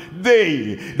conversion.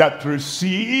 They that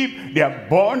receive the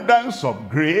abundance of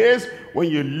grace when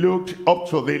you looked up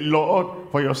to the Lord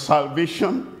for your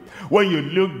salvation. When you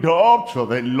looked up to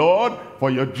the Lord for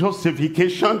your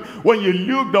justification. When you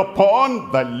looked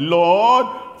upon the Lord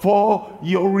for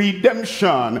your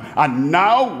redemption. And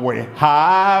now we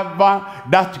have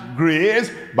that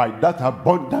grace, by that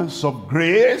abundance of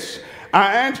grace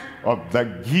and of the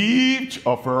gift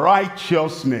of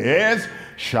righteousness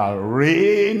shall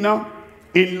reign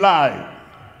in life.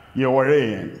 You will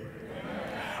reign.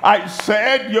 I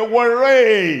said you will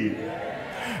reign.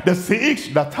 The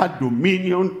things that had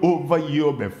dominion over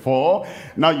you before,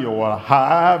 now you will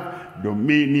have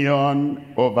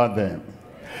dominion over them.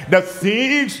 The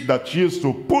things that used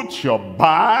to put your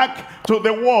back to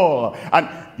the wall, and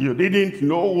you didn't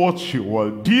know what you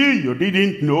will do, you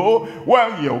didn't know,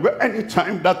 well,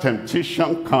 anytime that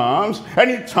temptation comes,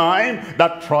 anytime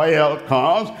that trial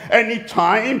comes,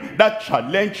 anytime that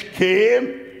challenge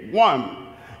came, one,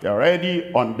 you're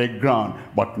already on the ground,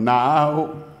 but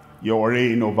now you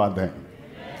reign over them.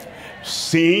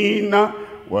 Sin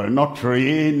will not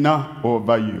reign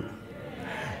over you.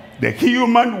 The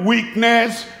human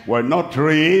weakness will not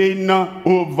reign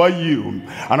over you.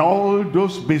 And all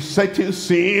those besetting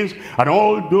sins and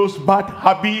all those bad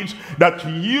habits that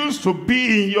used to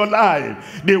be in your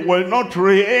life, they will not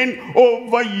reign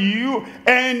over you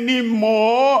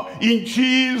anymore in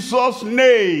Jesus'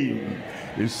 name.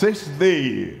 It says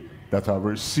they that have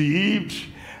received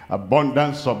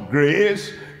abundance of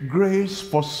grace, grace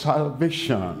for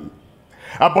salvation.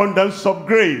 Abundance of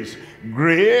grace,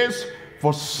 grace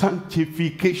for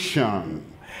sanctification.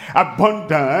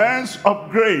 Abundance of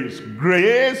grace,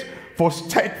 grace for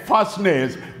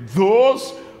steadfastness.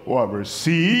 Those who have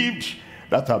received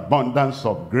that abundance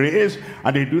of grace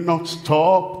and they do not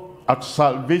stop at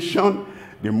salvation,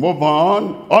 they move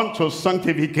on unto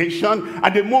sanctification,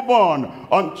 and they move on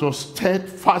unto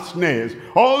steadfastness.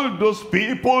 All those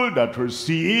people that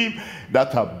receive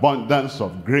that abundance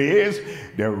of grace,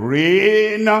 they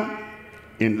reign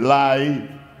in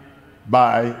life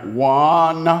by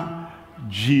one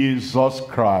Jesus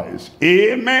Christ.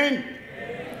 Amen.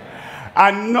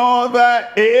 Another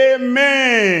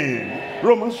amen.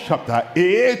 Romans chapter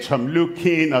 8, I'm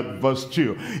looking at verse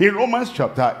 2. In Romans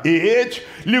chapter 8,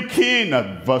 looking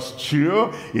at verse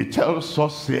 2, it tells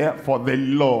us here, for the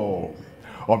law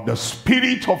of the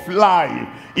Spirit of life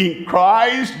in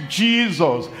Christ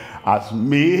Jesus has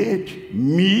made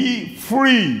me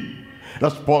free.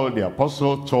 That's Paul the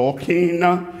Apostle talking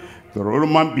to the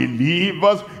Roman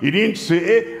believers. He didn't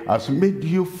say, has made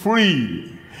you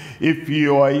free. If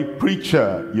you are a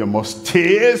preacher, you must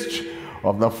taste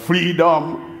of the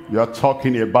freedom you're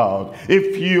talking about.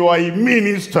 If you are a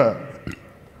minister,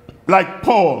 like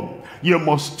Paul, you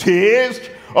must taste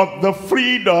of the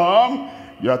freedom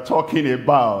you're talking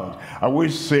about. Are we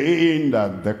saying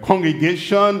that the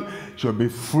congregation should be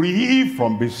free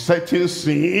from besetting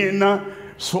sin?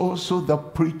 So also the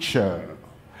preacher,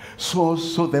 so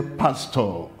also the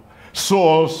pastor, so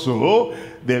also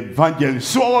the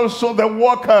evangelist, so also the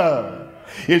worker.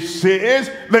 It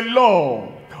says the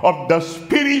law of the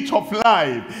Spirit of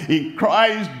life in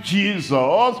Christ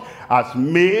Jesus has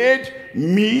made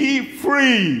me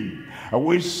free. Are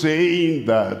we saying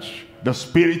that the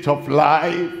Spirit of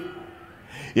life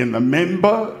in the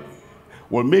member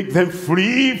will make them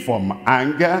free from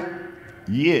anger?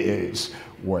 Yes.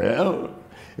 Well,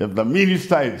 if the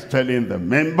minister is telling the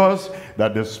members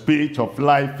that the Spirit of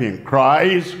life in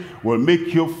Christ will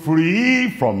make you free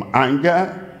from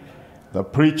anger, the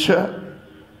preacher,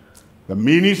 the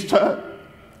minister,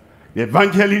 the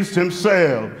evangelist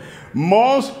himself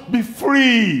must be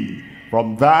free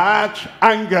from that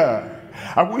anger.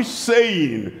 Are we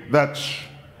saying that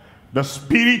the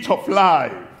Spirit of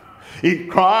life in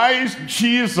Christ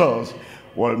Jesus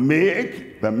will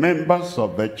make the members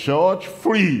of the church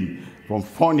free from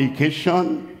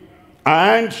fornication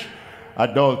and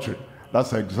adultery?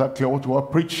 That's exactly what we're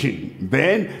preaching.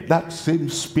 Then that same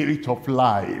Spirit of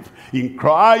life in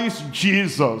Christ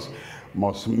Jesus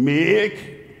must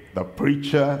make the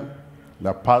preacher,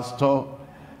 the pastor,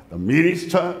 the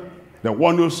minister, the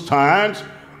one who stands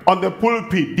on the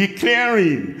pulpit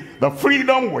declaring the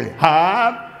freedom we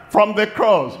have from the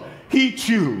cross. He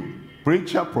too,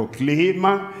 preacher,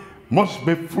 proclaimer, must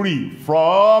be free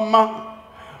from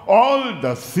all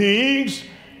the things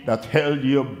that held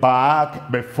you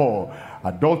back before.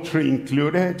 Adultery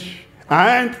included,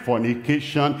 and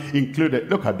fornication included.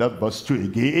 Look at that verse 2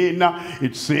 again.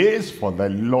 It says, for the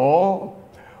law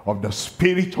of the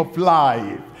Spirit of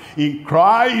life in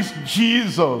Christ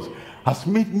Jesus has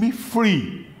made me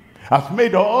free, has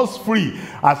made us free,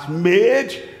 has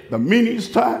made the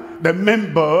minister, the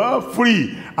member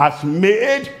free, has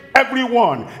made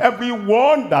everyone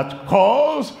that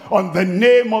calls on the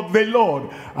name of the Lord,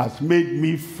 has made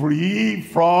me free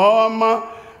from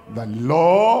the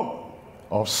law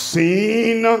of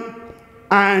sin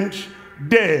and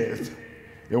death.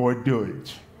 He will do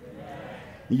it.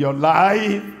 In your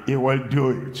life, he will do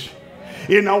it.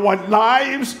 In our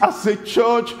lives as a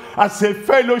church, as a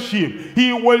fellowship,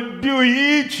 he will do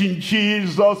it in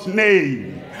Jesus'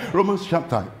 name. Romans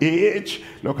chapter 8,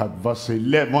 look at verse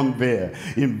 11 there.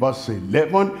 In verse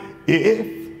 11,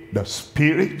 if the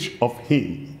Spirit of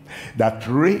him that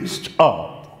raised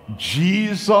up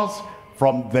Jesus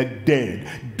from the dead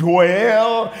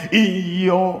dwell in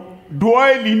you,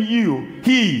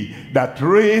 he that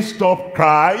raised up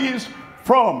Christ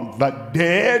from the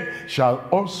dead shall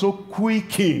also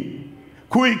quicken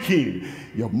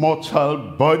your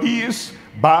mortal bodies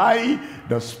by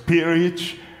the Spirit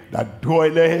that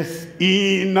dwelleth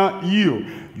in you.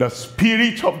 The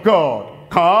Spirit of God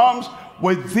comes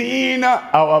within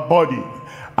our body,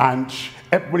 and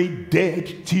every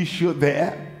dead tissue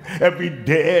there, every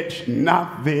dead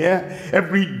nerve there,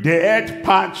 every dead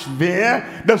patch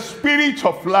there, the Spirit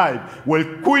of life will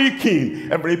quicken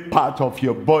every part of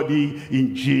your body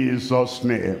in Jesus'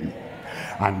 name.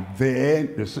 And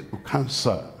then there's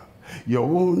cancer. Your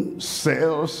own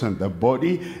cells in the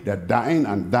body, they're dying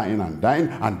and dying and dying,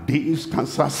 and these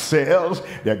cancer cells,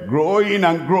 they're growing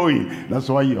and growing. That's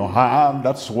why you have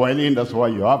that swelling, that's why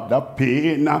you have that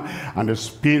pain. And the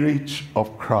Spirit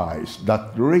of Christ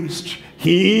that raised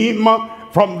him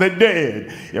from the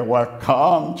dead, it will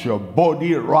come to your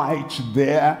body right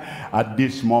there at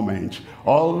this moment.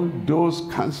 All those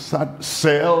cancer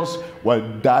cells will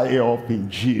die off in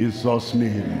Jesus'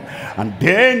 name. And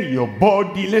then your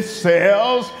bodily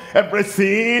cells,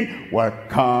 everything will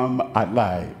come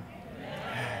alive.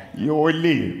 You will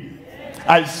live.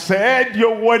 I said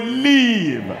you will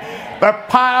live. The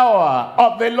power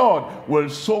of the Lord will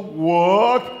so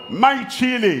work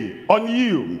mightily on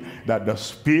you that the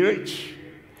Spirit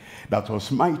that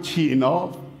was mighty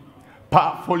enough,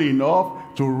 powerful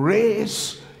enough to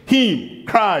raise him,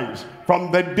 Christ,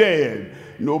 from the dead,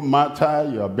 no matter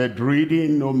you are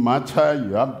bedridden, no matter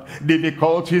you have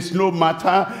difficulties, no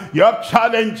matter you have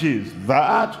challenges,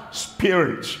 that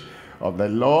Spirit of the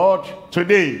Lord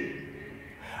today,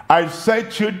 I said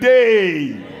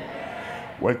today,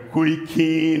 will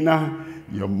quicken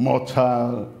your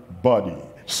mortal body,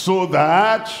 so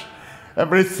that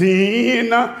everything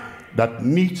that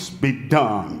needs to be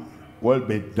done will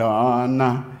be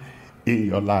done in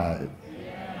your life,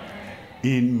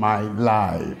 in my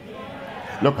life.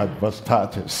 Look at verse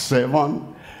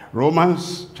 37,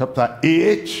 Romans chapter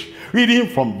 8, reading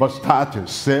from verse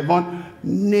 37.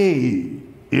 Nay,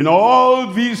 in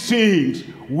all these things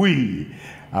we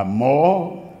are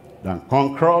more than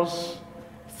conquerors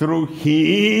through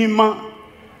him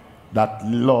that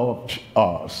loved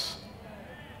us.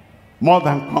 More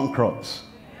than conquerors.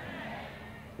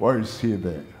 Where is he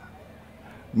there?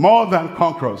 More than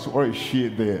conquerors. Where is she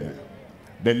there?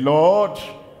 The Lord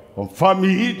confirm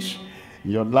it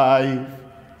in your life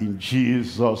in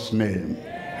Jesus' name.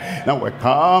 Now we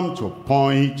come to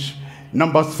point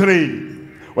number 3.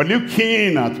 We're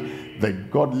looking at the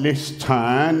godly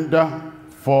stand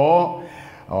for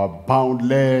our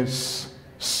boundless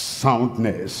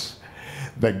soundness.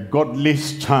 The godly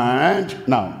stand.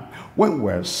 Now, when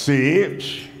we're saved,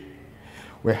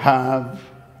 we have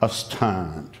a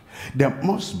stand. There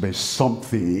must be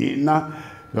something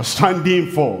you're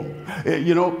standing for.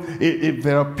 You know, if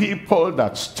there are people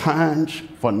that stand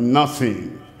for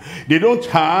nothing, they don't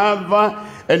have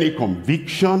any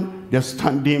conviction they're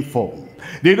standing for.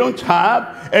 They don't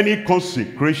have any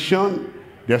consecration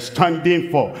they're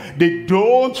standing for. They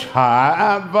don't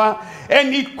have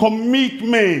any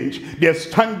commitment they're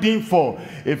standing for.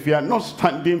 If you are not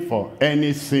standing for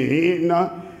anything,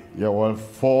 you will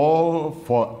fall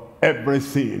for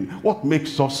everything. What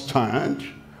makes us stand?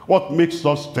 What makes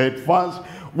us steadfast?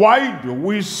 Why do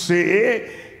we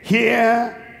say,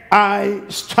 here I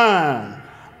stand?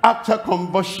 After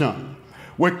conversion,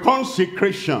 with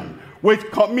consecration,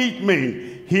 with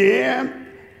commitment, here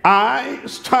I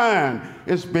stand.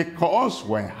 It's because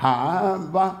we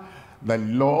have the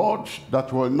Lord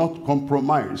that will not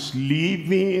compromise,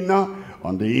 living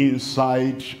on the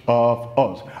inside of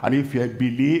us. And if you're a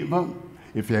believer,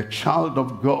 if you're a child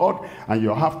of God, and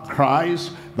you have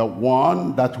Christ, the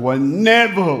one that will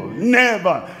never,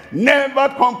 never, never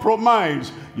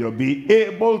compromise, you'll be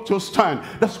able to stand.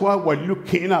 That's why we're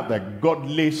looking at the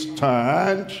godly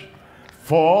stand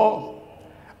for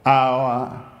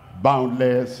our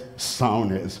boundless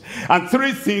soundness. And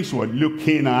three things we're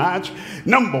looking at.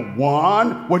 Number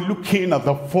one, we're looking at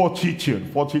the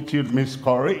fortitude. Fortitude means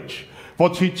courage.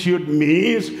 Fortitude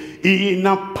means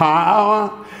inner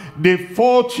power. The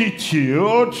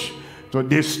fortitude to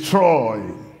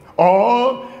destroy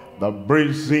all the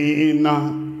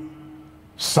brazen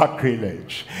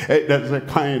sacrilege. There's a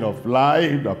kind of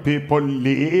life that people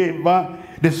live,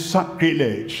 the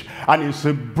sacrilege, and it's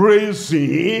a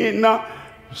brazen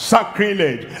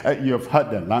sacrilege. You've heard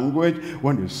the language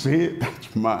when you say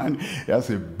that man has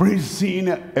a brazen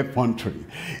effrontery.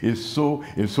 He's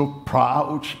so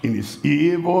proud in his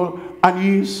evil, and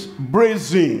he's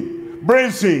brazen.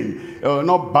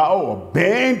 Not bow or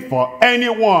bend for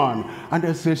anyone. And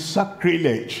there's a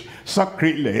sacrilege.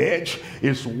 Sacrilege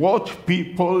is what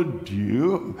people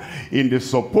do in the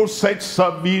supposed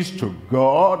service to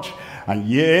God, and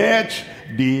yet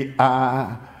they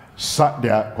are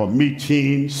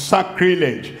committing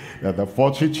sacrilege. That the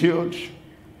fortitude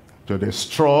to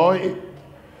destroy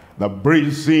the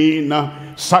brazen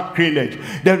sacrilege.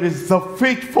 There is the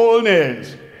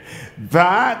faithfulness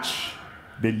that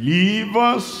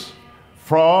delivers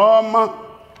from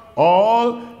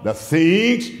all the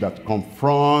things that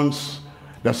confronts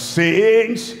the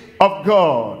saints of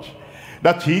God.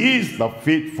 That is the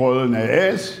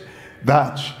faithfulness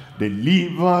that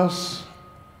delivers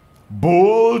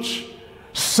bold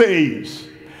saints.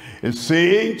 A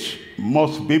saint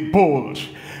must be bold.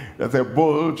 That's a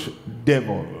bold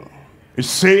devil. A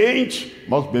saint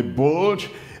must be bold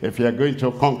if you're going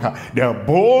to conquer. They are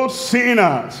bold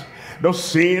sinners. Those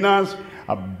sinners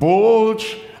are bold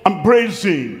and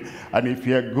brazen. And if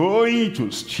you're going to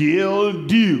still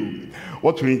do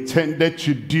what you intended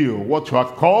to do, what you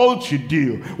are called to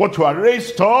do, what you are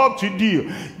raised up to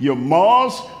do, you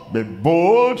must be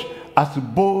bold as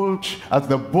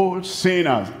the bold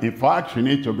sinners. In fact, you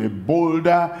need to be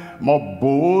bolder, more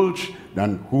bold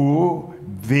than who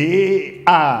they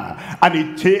are. And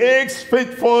it takes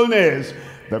faithfulness,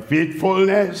 the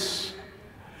faithfulness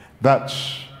that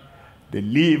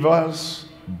delivers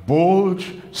bold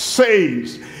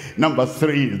saints. Number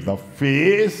three is the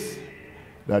faith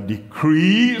that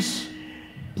decrees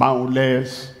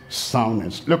boundless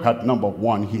soundness. Look at number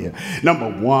one here. Number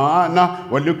one,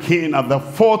 we're looking at the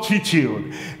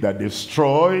fortitude that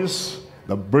destroys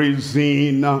the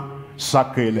brazen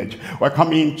sacrilege. We're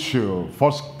coming to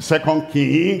 2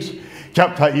 Kings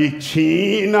chapter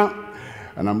 18,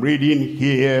 and I'm reading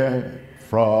here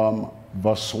from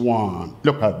verse 1.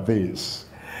 Look at this.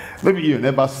 Maybe you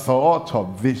never thought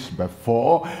of this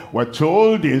before. We're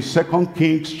told in 2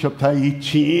 Kings chapter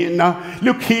 18,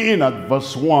 looking at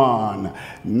verse 1.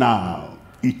 Now,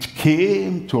 it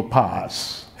came to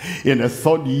pass in the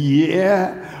 3rd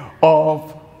year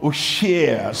of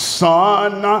Hoshea,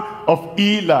 son of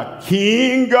Elah,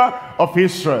 king of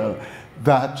Israel,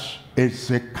 that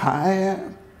Hezekiah,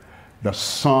 the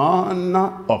son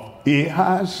of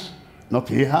Ahaz, not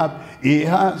Ahab,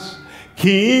 Ahaz,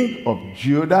 king of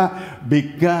Judah,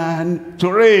 began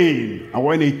to reign. And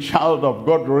when a child of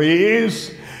God reigns,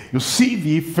 you see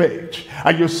the effect,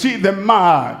 and you see the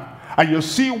mark, and you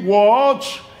see what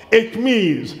it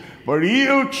means for a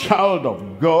real child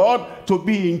of God to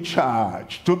be in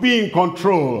charge, to be in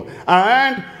control,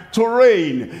 and to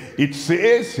reign. It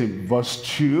says in verse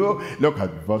 2, look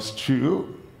at verse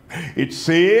 2, it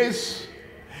says,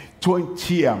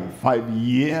 25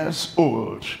 years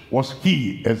old was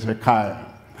he, Hezekiah,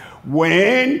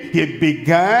 when he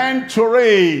began to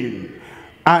reign,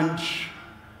 and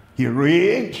he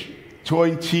reigned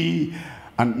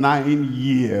 29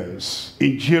 years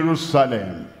in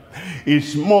Jerusalem.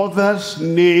 His mother's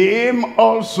name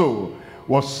also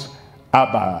was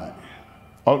Abi,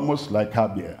 almost like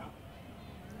Abiah.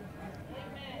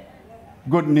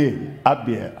 Good name,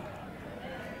 Abiah.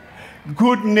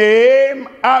 Good name,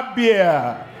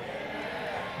 Abiah.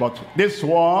 But this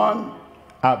one,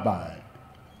 Abi.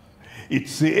 It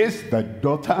says the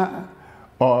daughter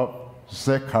of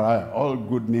Zechariah. All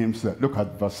good names. Look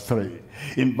at verse 3.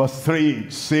 In verse 3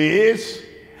 it says,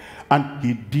 And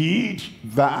he did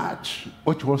that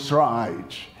which was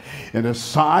right in the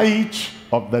sight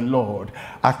of the Lord,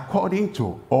 according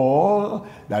to all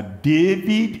that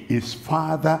David, his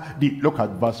father, did. Look at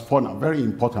verse 4 now, very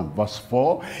important, verse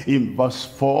 4. In verse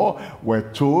 4,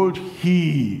 we're told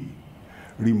he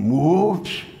removed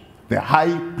the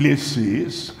high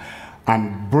places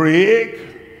and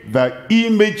break the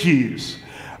images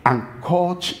and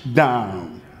cut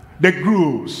down the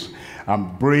groves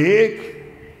and break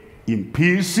in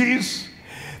pieces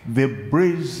the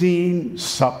brazen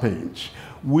serpent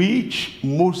which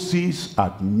Moses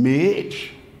had made,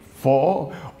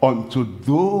 for unto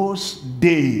those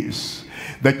days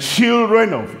the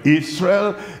children of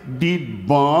Israel did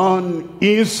burn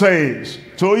incense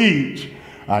to it,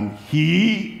 and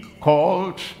he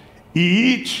called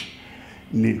it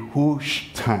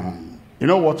Nehushtan. You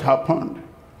know what happened?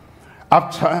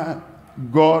 After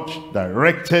God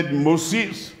directed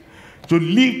Moses to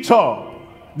lift up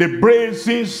the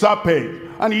brazen serpent,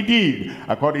 and he did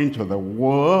according to the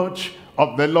word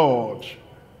of the Lord.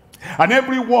 And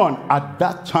everyone at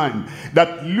that time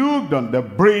that looked on the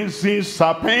brazen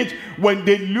serpent, when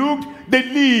they looked, they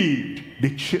lived.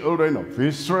 The children of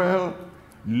Israel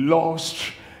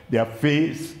lost their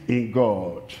faith in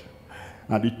God.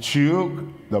 And they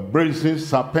took the brazen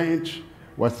serpent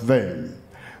with them.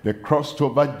 They crossed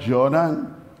over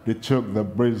Jordan. They took the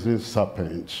brazen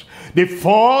serpent. They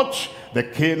fought the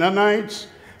Canaanites.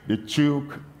 They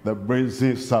took the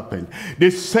brazen serpent. They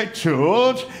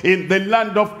settled in the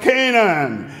land of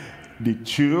Canaan. They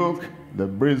took the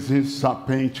brazen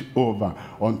serpent over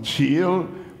until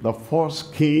the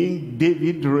first king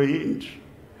David reigned,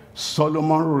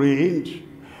 Solomon reigned,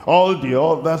 all the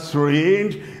others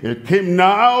reigned. It came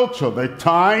now to the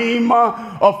time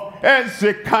of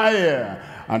Hezekiah,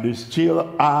 and they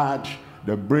still had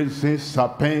the brazen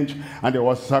serpent, and they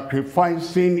were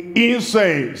sacrificing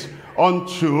incense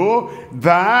unto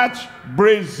that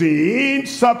brazen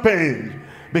serpent.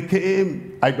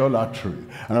 Became idolatry.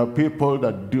 And there are people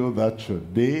that do that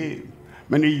today.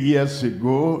 Many years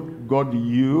ago, God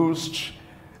used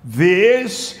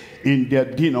this in their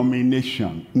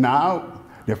denomination. Now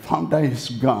the founder is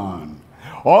gone.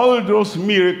 All those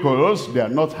miracles, they are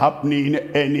not happening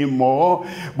anymore,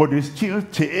 but they still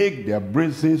take their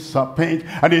brazen serpent,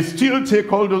 and they still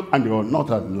take all those, and they will not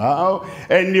allow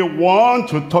anyone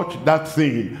to touch that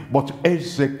thing. But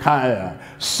Hezekiah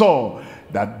saw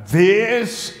that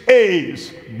this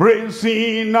is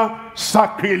brazen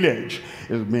sacrilege.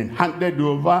 It's been handed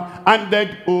over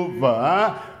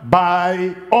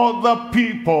by other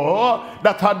people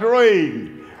that had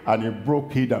reigned, and he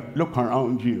broke it up. Look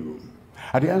around you.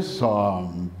 And there's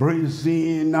some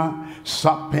brazen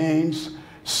serpents,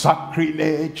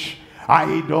 sacrilege,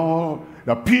 idol.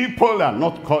 The people are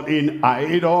not calling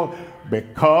idol,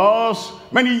 because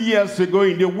many years ago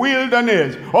in the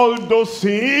wilderness, all those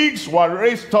things were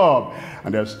raised up,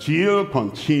 and they're still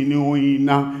continuing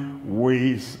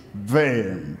with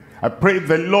them. I pray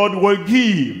the Lord will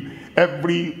give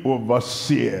every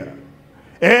overseer,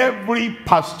 every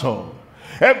pastor,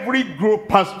 every group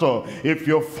pastor, if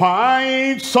you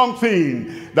find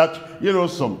something that, you know,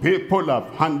 some people have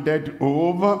handed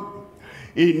over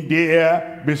in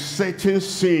their besetting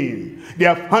sin, they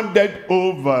have handed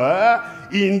over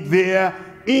in their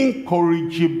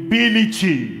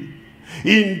incorrigibility,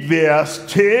 in their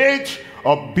state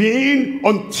of being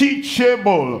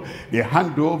unteachable, they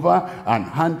hand over,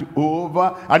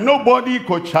 and nobody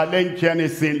could challenge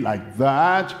anything like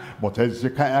that. But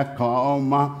Hezekiah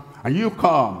come, and you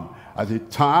come at a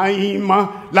time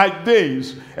like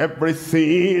this.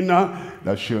 Everything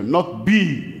that should not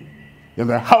be in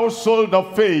the household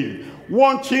of faith,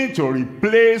 wanting to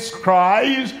replace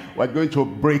Christ, we're going to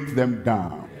break them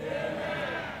down.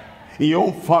 In your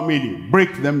own family,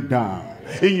 break them down.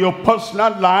 In your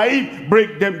personal life,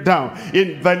 break them down.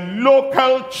 In the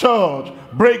local church,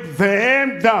 break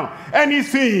them down.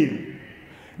 Anything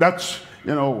that,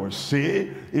 you know, we'll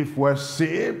say, if we're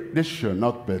saved, this should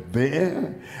not be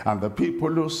there. And the people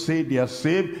who say they are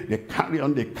saved, they carry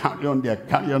on.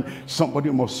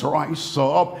 Somebody must rise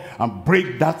up and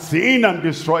break that thing and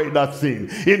destroy that thing.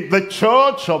 In the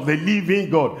church of the living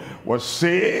God, we'll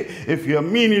say, if you're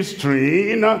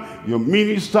ministering, you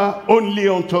minister only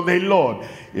unto the Lord.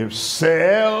 If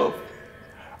self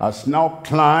has now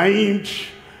climbed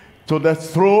to the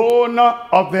throne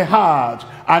of the heart,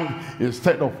 and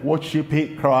instead of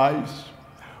worshiping Christ,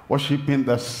 worshiping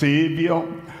the Savior,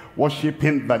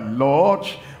 worshiping the Lord,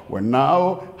 we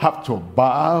now have to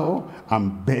bow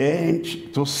and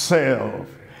bend to self.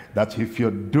 That if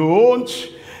you don't,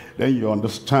 then you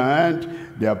understand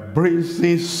their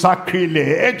brazen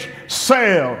sacrilege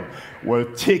self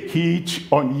will take it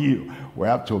on you. We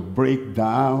have to break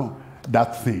down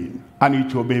that thing, and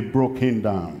it will be broken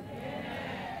down.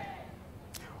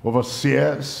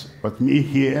 Overseers, with me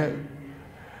here,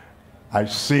 I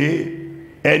say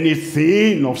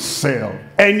anything of self,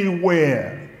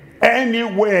 anywhere,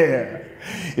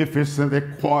 if it's in the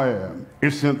choir,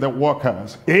 it's in the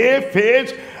workers, if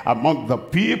it's among the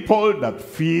people that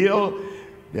feel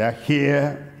they are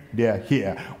here,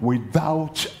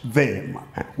 without them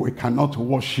we cannot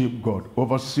worship God.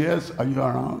 Overseers, are you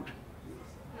around?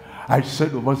 I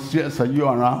said, overseers, are you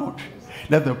around?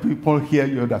 Let the people hear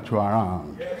you that you are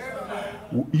around.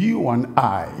 You and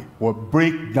I will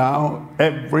break down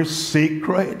every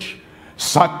sacred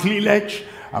sacrilege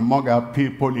among our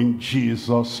people in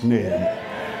Jesus' name.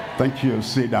 Thank you.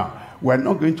 Sit down. We're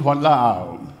not going to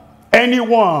allow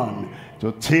anyone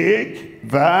to take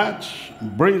that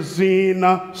brazen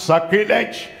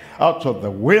sacrilege out of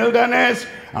the wilderness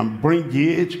and bring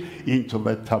it into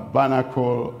the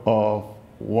tabernacle of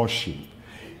worship.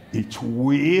 It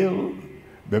will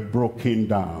be broken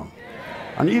down.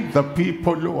 And if the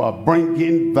people who are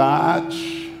bringing that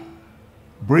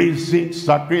brazen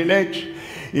sacrilege,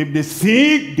 if they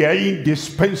think they're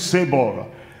indispensable,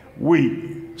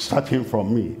 we, starting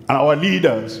from me, and our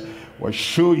leaders will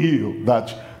show you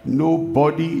that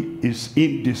nobody is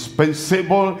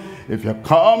indispensable. If you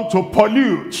come to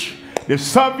pollute the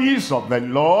service of the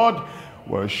Lord,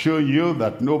 we'll show you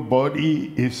that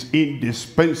nobody is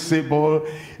indispensable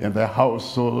in the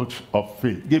household of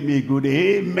faith. Give me a good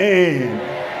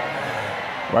amen.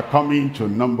 We're coming to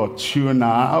number 2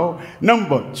 now.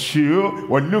 Number 2,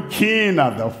 we're looking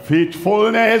at the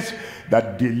faithfulness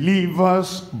that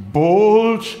delivers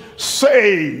bold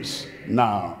saints.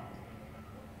 Now,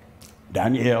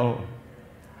 Daniel,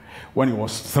 when he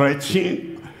was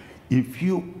threatened, if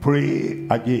you pray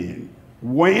again,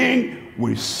 when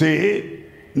we say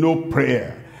no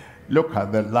prayer, look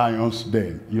at the lion's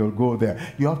den, you'll go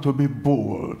there. You have to be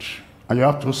bold, and you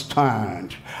have to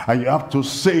stand, and you have to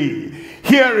say,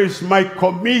 here is my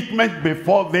commitment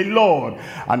before the Lord,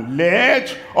 and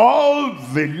let all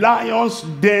the lions'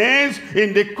 dens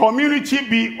in the community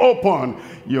be open.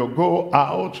 You go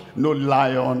out, no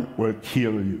lion will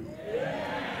kill you.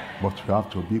 But you have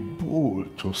to be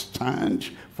bold to stand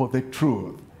for the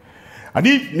truth. And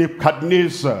if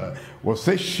Nebuchadnezzar will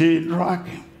say, Shadrach,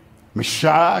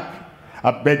 Meshach,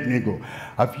 Abednego,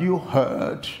 have you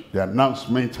heard the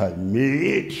announcement I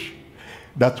made?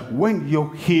 That when you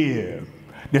hear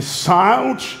the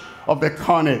sound of the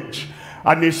cornet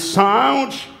and the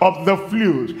sound of the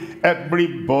flute,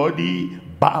 everybody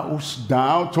bows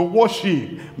down to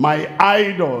worship my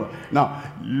idol. Now,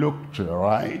 look to the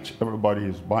right, everybody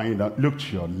is bowing down. Look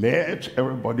to your left,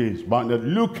 everybody is bowing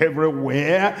down. Look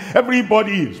everywhere,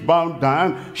 everybody is bowed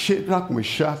down. Shadrach,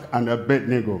 Meshach, and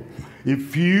Abednego.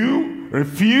 If you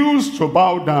refuse to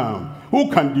bow down,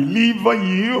 who can deliver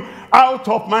you out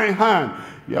of my hand?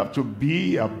 You have to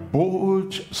be a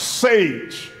bold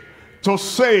saint to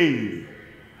say,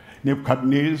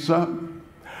 Nebuchadnezzar,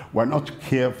 we're not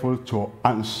careful to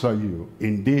answer you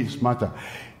in this matter.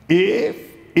 If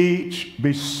it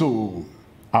be so,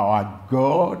 our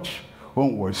God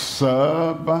whom we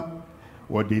serve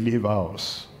will deliver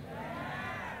us.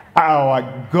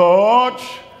 Our God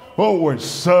whom we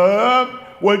serve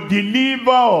will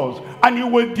deliver us, and he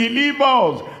will deliver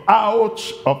us out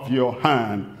of your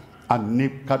hand. And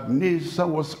Nebuchadnezzar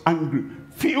was angry,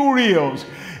 furious.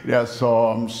 There are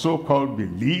some so-called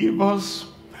believers,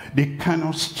 they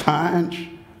cannot stand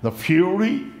the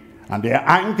fury and the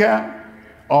anger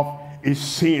of a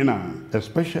sinner,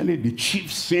 especially the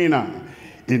chief sinner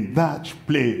in that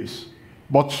place.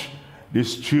 But they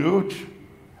stood.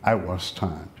 I will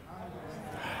stand.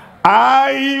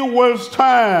 I will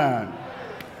stand.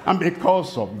 And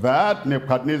because of that,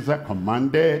 Nebuchadnezzar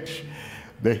commanded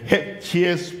the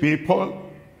healthiest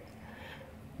people,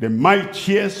 the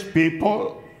mightiest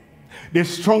people, the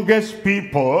strongest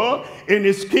people in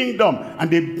his kingdom, and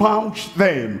they bound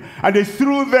them and they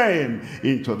threw them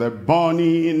into the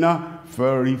burning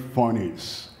fiery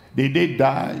furnace. Did they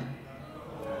die?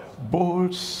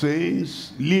 Bold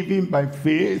saints living by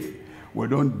faith, we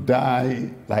don't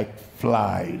die like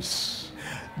flies.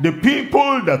 The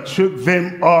people that took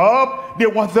them up, they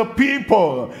were the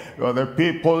people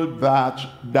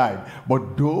that died.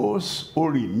 But those who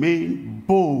remain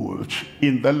bold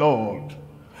in the Lord,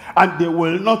 and they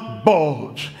will not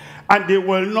budge, and they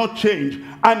will not change,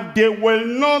 and they will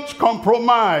not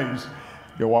compromise.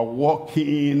 They were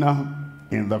walking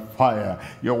in the fire.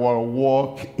 You will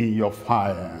walk in your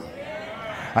fire.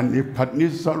 And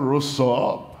Nebuchadnezzar rose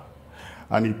up,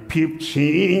 and he peeped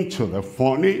into the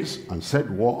furnace and said,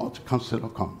 what? Counselor,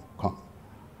 come.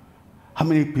 How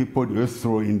many people do you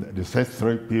throw in there? They said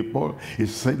 3 people. He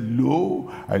said, lo,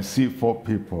 I see 4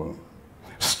 people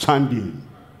standing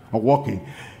and walking.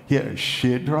 Here is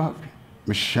Shadrach,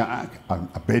 Meshach, and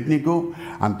Abednego,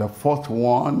 and the 4th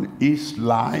one is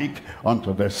like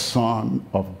unto the Son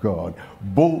of God.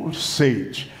 Bold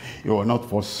sage, he will not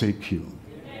forsake you.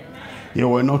 He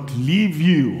will not leave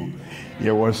you.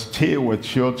 He will stay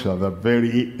with you till the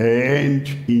very end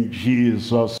in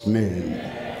Jesus' name.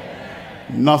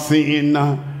 Nothing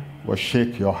will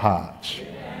shake your heart.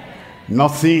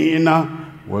 Nothing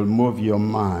will move your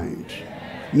mind.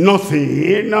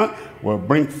 Nothing will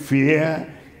bring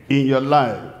fear in your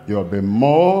life. You'll be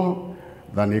more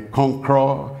than a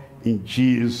conqueror in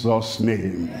Jesus'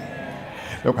 name.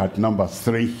 Look at number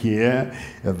 3 here.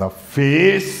 The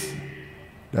faith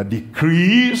that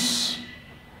decrees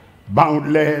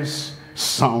boundless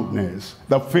soundness.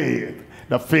 The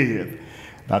faith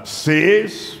that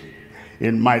says,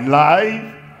 in my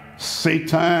life,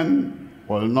 Satan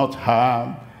will not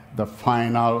have the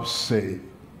final say.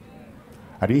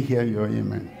 I didn't hear your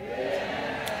amen.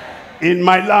 In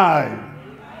my life,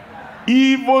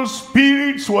 evil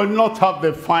spirits will not have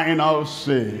the final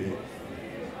say.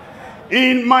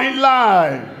 In my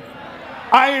life,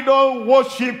 idol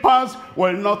worshippers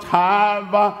will not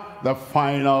have the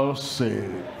final say.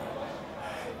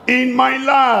 In my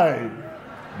life,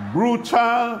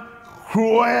 brutal,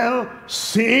 cruel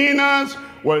sinners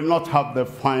will not have the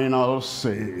final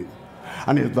say.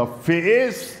 And it's the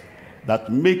faith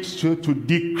that makes you to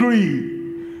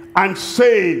decree and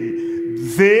say,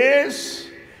 this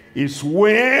is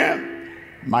where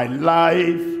my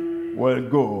life will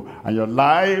go. And your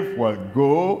life will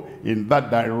go in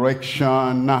that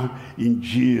direction in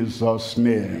Jesus'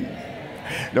 name.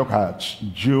 Look at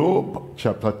Job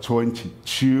chapter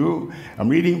 22. I'm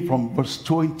reading from verse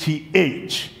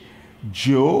 28.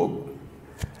 Job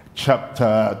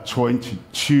chapter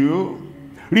 22,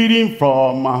 reading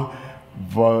from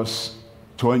verse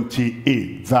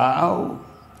 28. Thou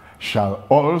shalt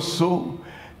also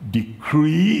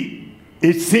decree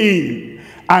a thing,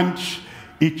 and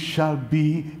it shall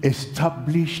be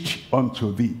established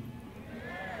unto thee.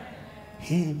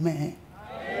 Amen.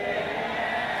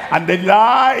 And the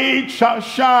light shall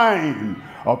shine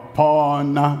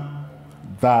upon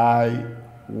thy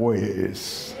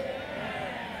ways.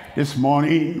 This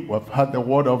morning we've heard the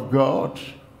word of God.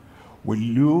 We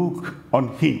look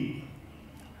on him.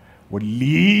 We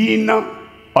lean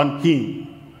on him.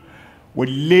 We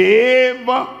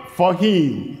live for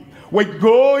him. We're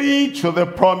going to the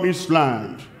promised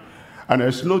land. And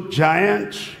there's no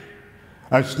giant,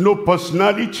 there's no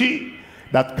personality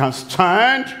that can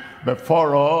stand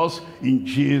before us in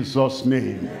Jesus'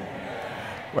 name.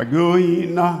 We're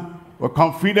going with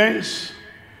confidence.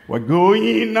 We're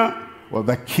going with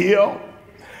the cure.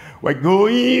 We're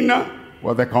going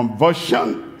with the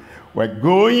conversion. We're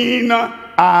going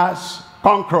as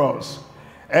conquerors.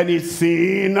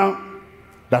 Anything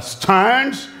that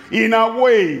stands in our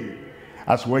way,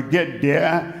 as we get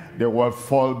there, they will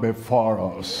fall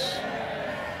before us.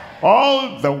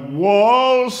 All the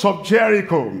walls of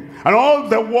Jericho and all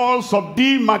the walls of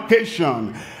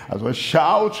demarcation, as we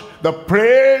shout the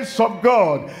praise of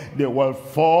God, they will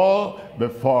fall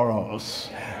before us.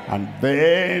 And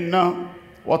then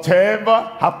whatever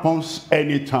happens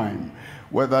anytime,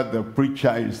 whether the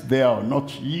preacher is there or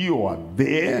not, you are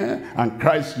there and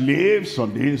Christ lives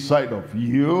on the inside of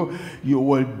you. You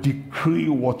will decree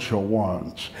what you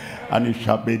want, and it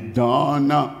shall be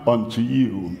done unto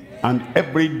you. And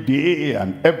every day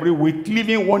and every week,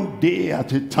 living one day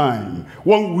at a time,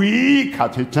 1 week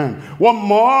at a time, 1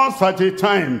 month at a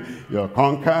time, you'll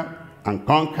conquer and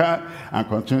conquer and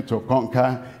continue to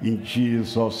conquer in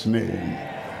Jesus' name.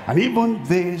 And even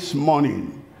this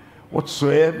morning,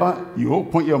 whatsoever you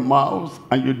open your mouth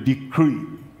and you decree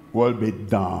will be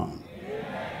done.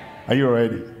 Are you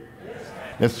ready?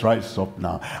 Let's rise up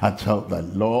now and tell the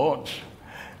Lord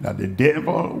that the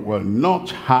devil will not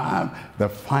have the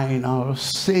final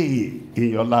say in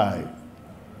your life.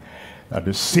 That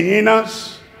the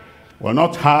sinners will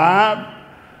not have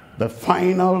the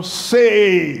final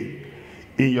say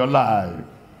in your life.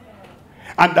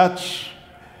 And that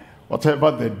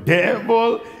whatever the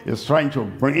devil is trying to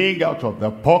bring out of the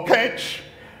pocket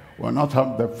will not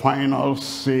have the final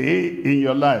say in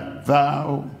your life.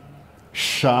 Thou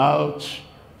shalt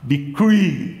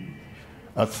decree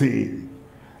a thing,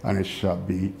 and it shall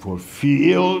be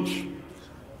fulfilled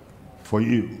for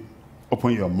you.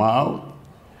 Open your mouth.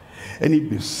 Any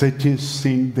besetting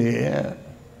sin there,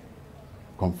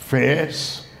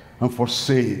 confess and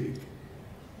forsake.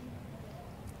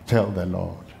 Tell the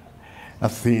Lord.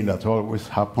 That thing that always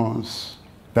happens,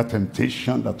 that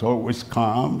temptation that always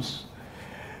comes,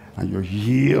 and you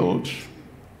yield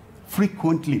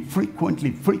frequently,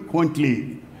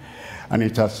 and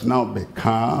it has now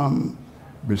become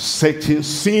besetting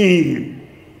sin,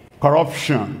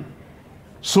 corruption,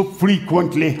 so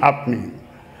frequently happening.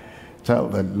 Tell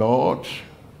the Lord,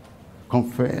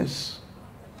 confess,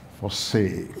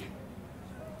 forsake.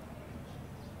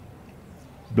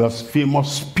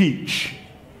 Blasphemous speech,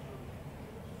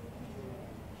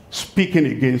 speaking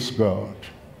against God,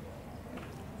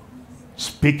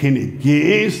 speaking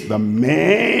against the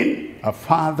men and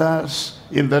fathers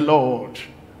in the Lord,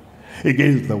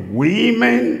 against the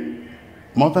women,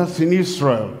 mothers in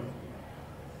Israel,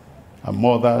 and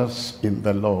mothers in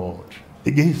the Lord,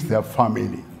 against their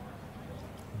family,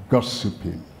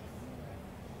 gossiping,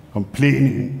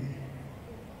 complaining,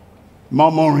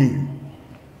 murmuring,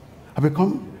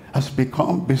 has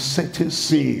become besetting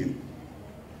sin.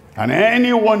 And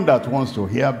anyone that wants to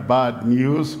hear bad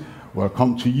news will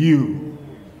come to you.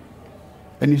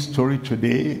 Any story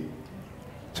today,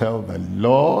 tell the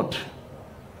Lord,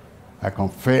 I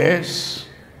confess,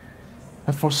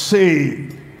 I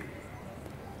forsake.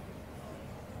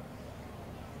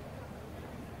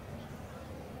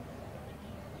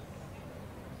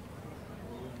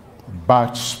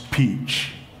 Bad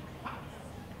speech,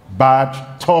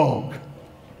 bad talk.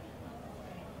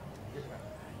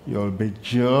 You'll be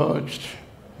judged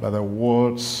by the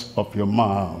words of your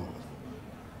mouth.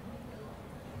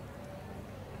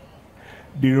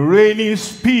 Derailing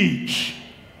speech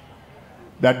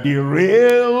that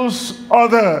derails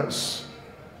others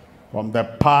from the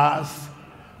path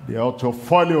they ought to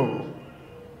follow.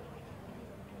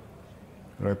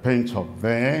 Repent of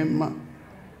them,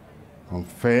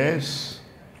 confess,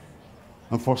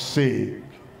 and forsake.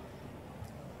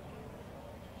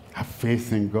 Have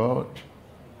faith in God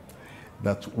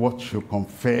that what you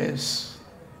confess,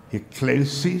 He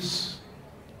cleanses.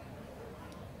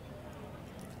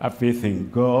 Have faith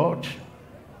in God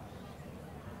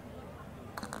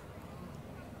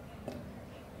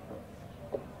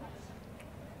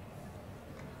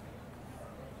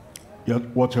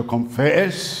what you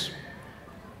confess,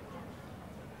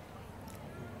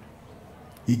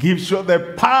 He gives you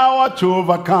the power to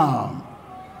overcome.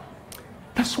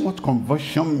 That's what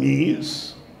conversion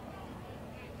means.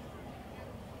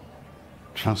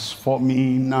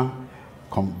 Transforming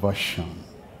conversion.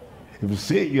 If you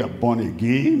say you are born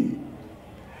again,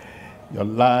 your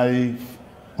life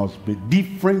must be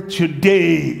different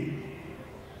today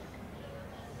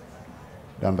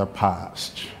than the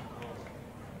past.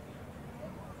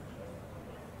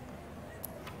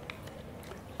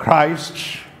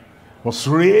 Christ was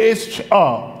raised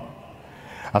up.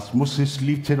 As Moses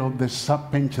lifted up the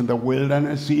serpent in the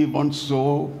wilderness, even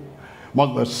so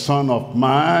must the Son of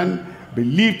Man be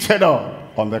lifted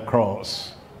up on the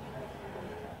cross,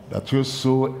 that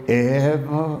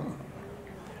whosoever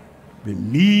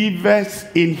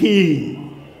believeth in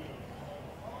Him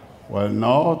will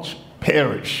not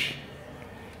perish,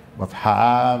 but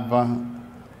have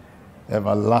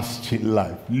everlasting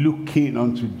life. Looking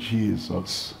unto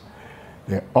Jesus,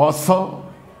 the author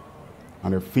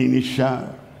and the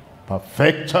finisher,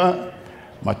 perfecter,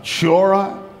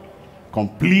 maturer,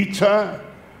 completer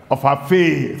of our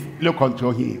faith. Look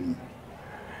unto Him.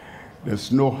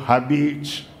 There's no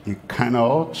habit He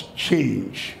cannot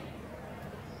change.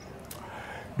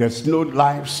 There's no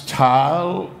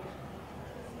lifestyle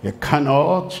He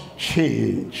cannot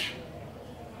change.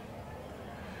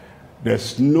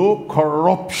 There's no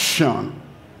corruption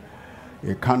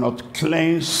He cannot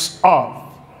cleanse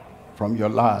off from your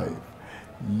life.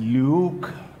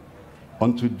 Look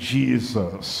unto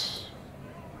Jesus.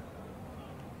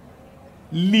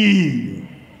 Lean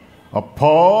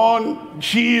upon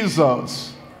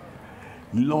Jesus.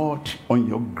 Lord, on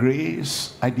your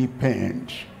grace I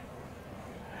depend.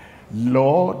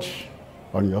 Lord,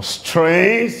 on your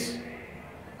strength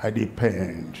I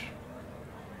depend.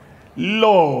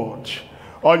 Lord,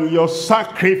 on your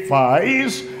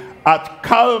sacrifice at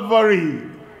Calvary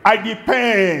I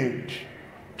depend.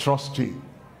 Trust Him.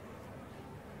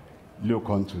 Look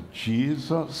unto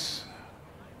Jesus.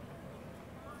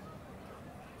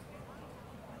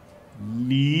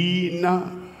 Lean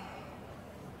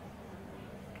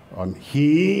on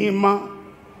Him,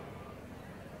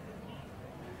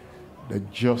 the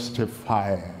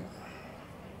justifier.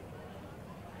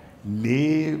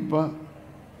 Live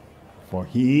for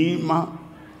Him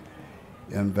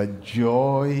in the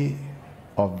joy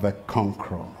of the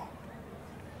conqueror.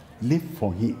 Live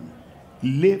for Him.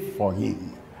 Live for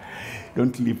him.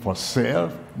 Don't live for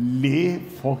self. Live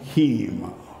for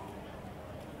him.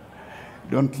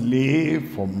 Don't live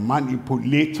for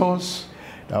manipulators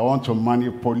that want to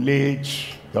manipulate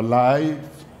your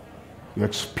life, your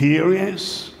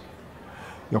experience,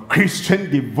 your Christian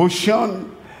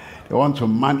devotion. They want to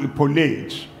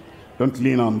manipulate. Don't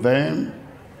lean on them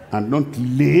and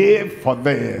don't live for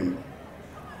them.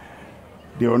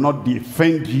 They will not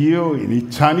defend you in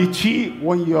eternity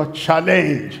when you're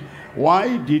challenged.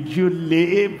 Why did you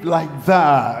live like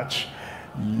that?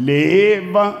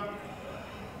 Live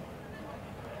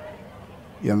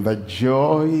in the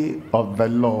joy of the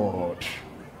Lord.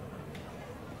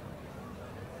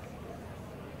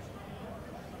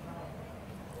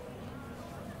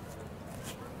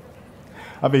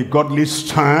 Have a godly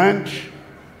stand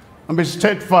and be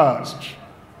steadfast.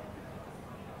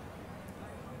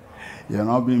 You're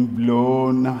not being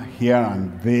blown here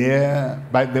and there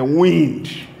by the wind.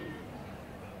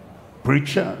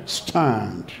 Preacher,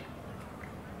 stand.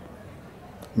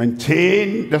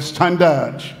 Maintain the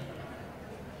standard.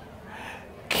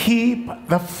 Keep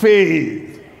the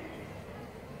faith.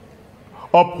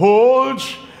 Uphold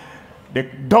the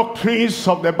doctrines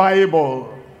of the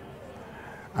Bible.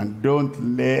 And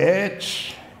don't let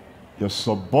your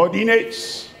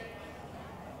subordinates,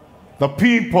 the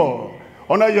people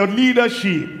under your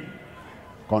leadership,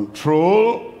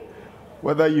 control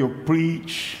whether you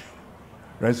preach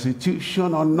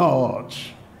restitution or not,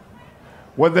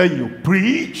 whether you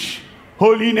preach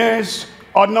holiness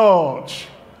or not,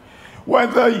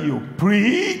 whether you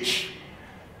preach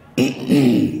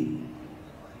the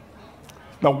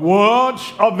word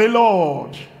of the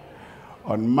Lord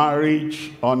on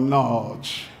marriage or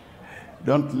not.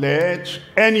 Don't let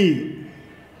any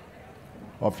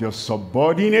of your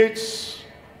subordinates,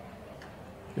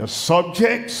 your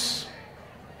subjects,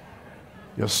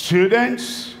 your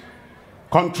students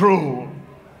control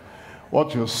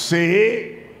what you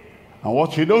say and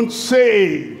what you don't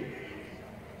say.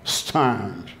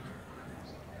 Stand.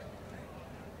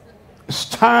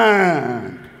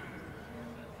 Stand.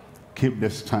 Keep the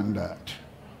standard.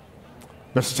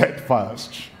 Be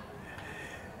steadfast.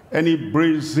 Any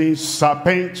brazen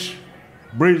serpent,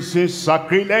 brazen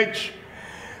sacrilege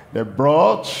they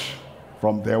brought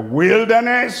from the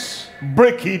wilderness,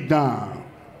 break it down.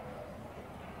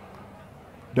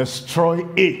 Destroy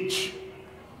it.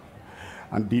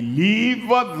 And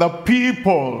deliver the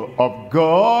people of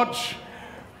God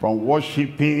from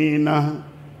worshiping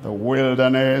the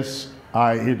wilderness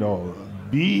idol.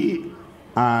 Be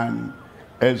an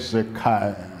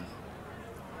Ezekiel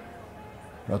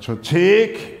that will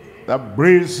take the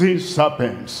brazen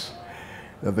serpents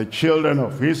that the children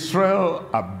of Israel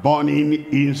are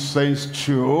burning incense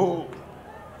to,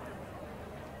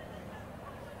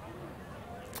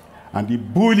 and the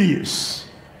bullies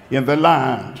in the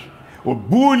land will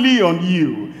bully on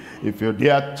you if you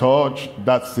dare touch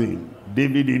that thing.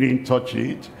 David didn't touch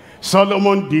it,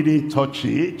 Solomon didn't touch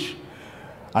it,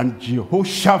 and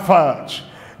Jehoshaphat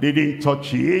didn't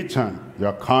touch it, and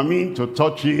you're coming to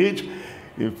touch it.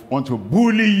 If want to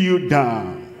bully you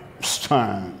down,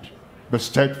 stand. Be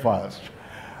steadfast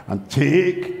and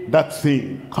take that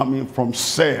thing coming from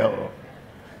Sel.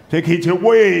 Take it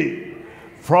away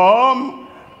from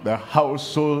the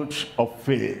household of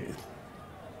faith.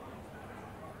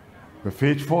 Be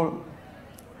faithful.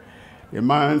 A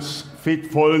man's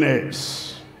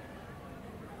faithfulness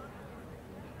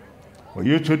for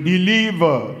you to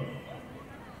deliver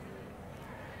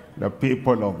the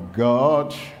people of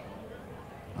God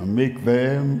and make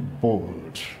them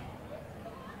bold.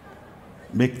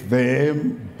 Make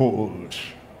them bold.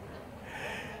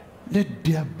 Let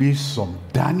there be some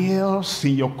Daniels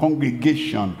in your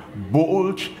congregation.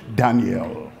 Bold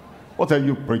Daniel. What are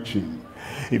you preaching?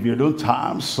 If you don't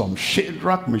have some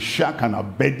Shadrach, Meshach, and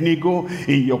Abednego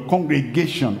in your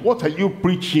congregation, what are you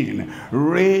preaching?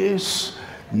 Raise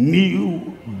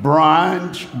new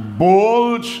brand,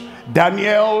 bold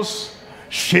Daniels,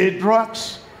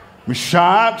 Shadrachs,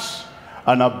 Meshachs,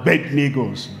 and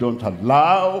Abednegos. Don't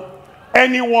allow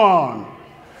anyone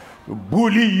to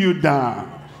bully you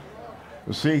down.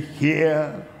 You say,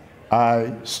 here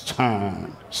I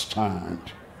stand. Stand.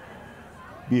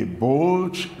 Be a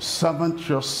bold servant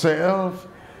yourself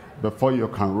before you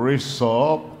can raise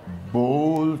up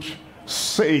bold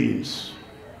saints.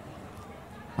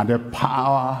 And the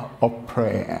power of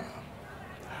prayer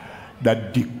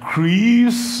that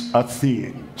decrees a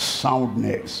thing,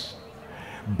 soundness,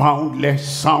 boundless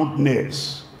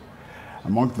soundness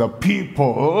among the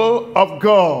people of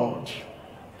God.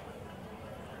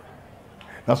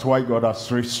 That's why God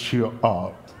has raised you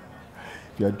up.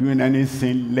 If you are doing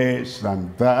anything less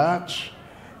than that,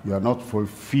 you are not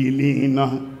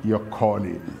fulfilling your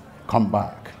calling. Come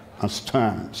back and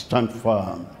stand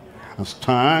firm, and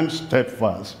stand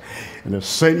steadfast in the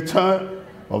center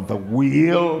of the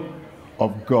will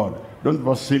of God. Don't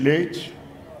vacillate,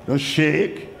 don't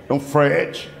shake, don't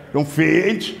fret, don't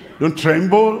faint, don't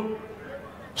tremble.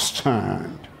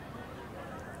 Stand.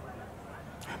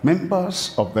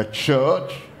 Members of the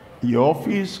church, your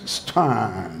office,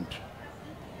 stand.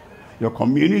 Your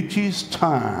community,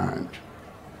 stand.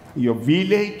 Your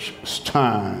village,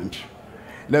 stand.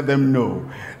 Let them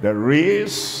know there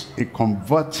is a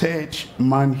converted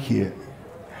man here.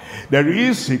 There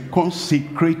is a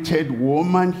consecrated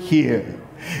woman here.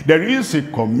 There is a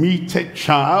committed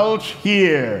child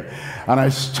here. And I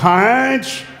stand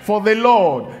for the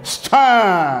Lord.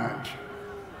 Stand.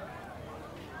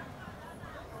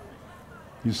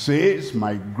 He says,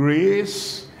 my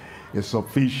grace is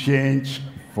sufficient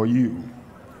for you.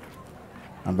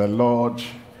 And the Lord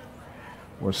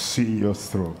will see you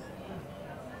through.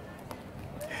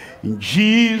 In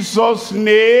Jesus'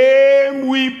 name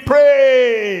we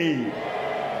pray.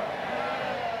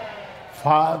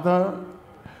 Father,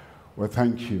 we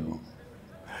thank you.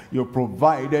 You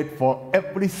provided for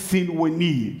everything we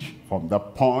need, from the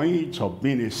point of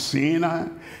being a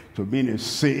sinner, to being a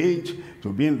saint,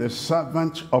 to being the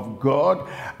servant of God,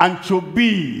 and to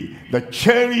be the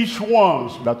cherished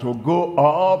ones that will go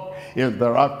up in the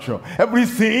rapture.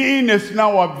 Everything is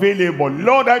now available.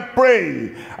 Lord, I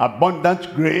pray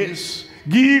abundant grace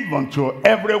give unto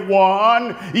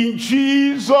everyone in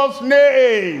Jesus'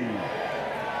 name.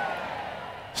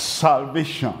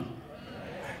 Salvation.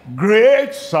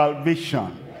 Great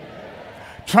salvation.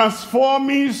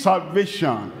 Transforming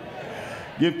salvation.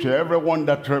 Give to everyone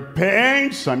that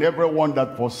repents and everyone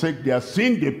that forsakes their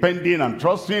sin, depending and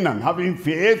trusting and having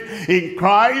faith in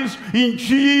Christ, in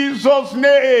Jesus'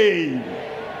 name.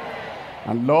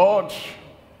 And Lord,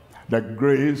 the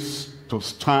grace to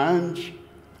stand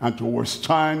and to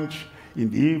withstand in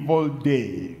the evil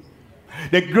day.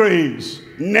 The grace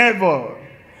never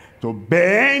to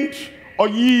bend or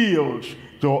yield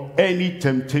to any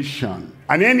temptation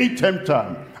and any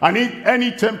tempter and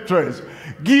any temptress.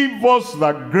 Give us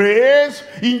the grace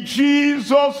in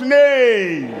Jesus'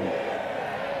 name.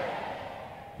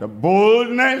 The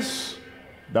boldness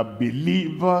that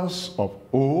believers of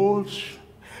old,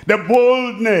 the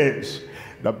boldness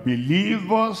that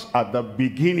believers at the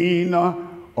beginning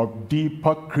of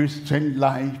deeper Christian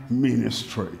life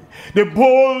ministry, the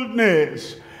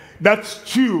boldness that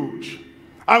stood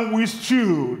and we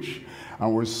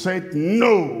said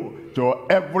no to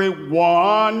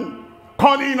everyone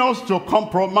calling us to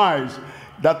compromise.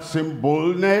 That same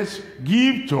boldness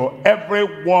give to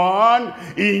everyone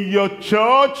in your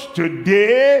church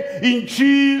today in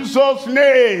Jesus'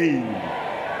 name.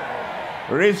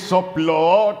 Raise up,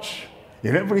 Lord,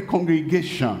 in every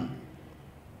congregation,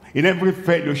 in every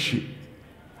fellowship,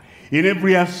 in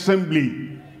every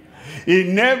assembly,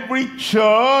 in every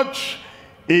church,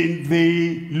 in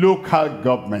the local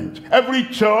government, every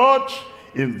church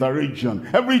in the region,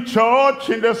 every church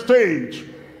in the state.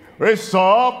 Raise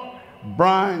up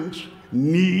brand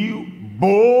new,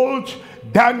 bold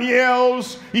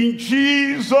Daniels in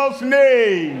Jesus'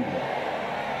 name.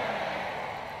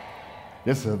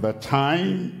 This is the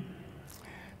time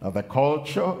that the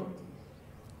culture,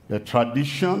 the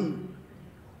tradition,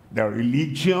 the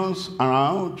religions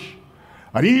around,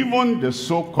 and even the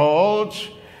so-called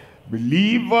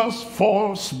believers,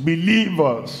 false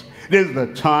believers, this is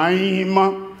the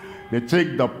time they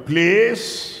take the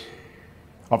place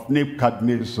of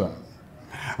Nebuchadnezzar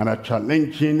and are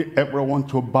challenging everyone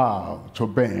to bow, to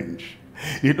bend.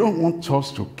 They don't want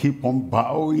us to keep on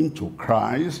bowing to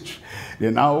Christ.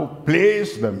 They now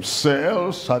place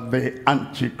themselves at the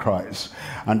Antichrist,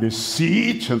 and they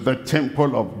sit in the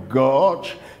temple of God,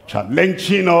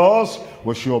 challenging us.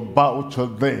 We should bow to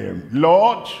them.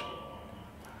 Lord,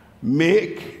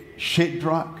 make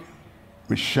Shadrach,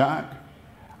 Meshach,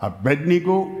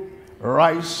 Abednego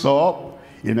rise up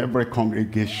in every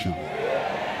congregation.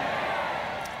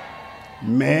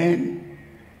 Men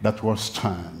that will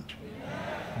stand.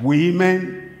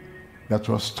 Women that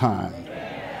will stand.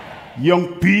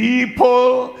 Young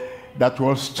people that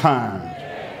will stand.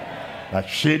 That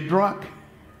Shadrach,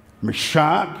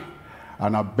 Meshach,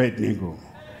 and Abednego.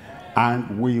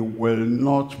 And we will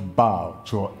not bow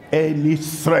to any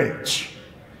threat,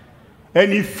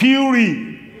 any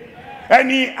fury,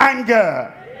 any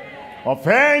anger of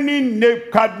any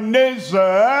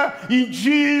Nebuchadnezzar in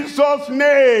Jesus'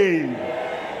 name.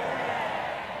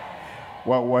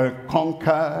 We will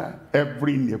conquer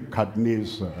every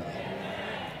Nebuchadnezzar.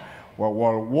 we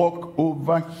will walk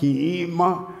over him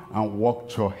and walk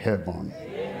to heaven.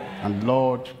 And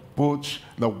Lord, put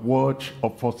the word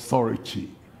of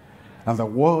authority and the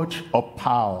word of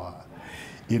power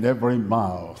in every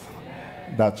mouth,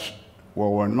 that we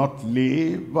will not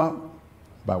live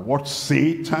by what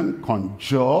Satan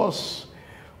conjures.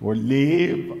 We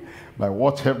live by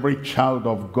what every child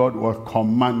of God will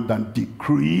command and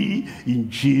decree in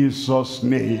Jesus'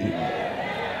 name.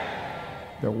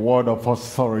 The word of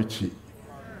authority,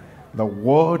 the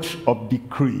word of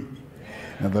decree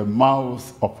in the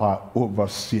mouth of our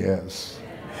overseers,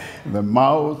 in the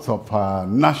mouth of our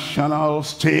national,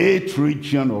 state,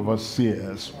 region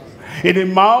overseers, in the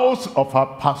mouth of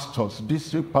our pastors,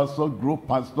 district pastors, group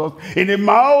pastors, in the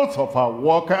mouth of our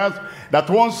workers, that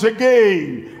once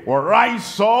again will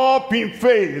rise up in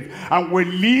faith and will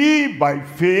live by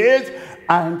faith,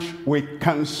 and we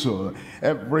cancel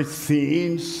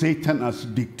everything Satan has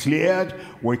declared.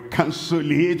 We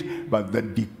cancel it by the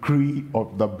decree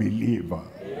of the believer.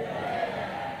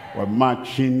 We're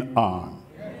marching on.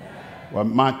 We're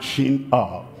marching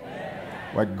up.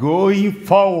 We're going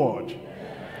forward.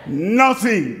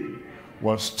 Nothing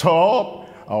will stop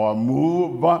our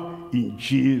move in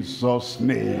Jesus'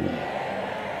 name.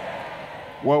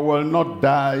 We will not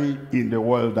die in the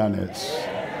wilderness.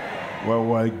 We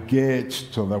will get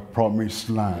to the promised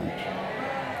land.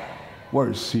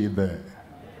 Where is he there?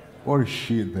 Where is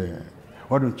she there?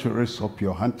 Why don't you raise up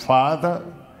your hand? Father,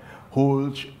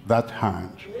 hold that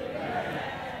hand.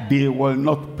 They will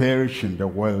not perish in the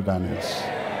wilderness.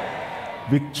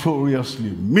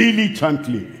 Victoriously,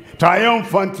 militantly,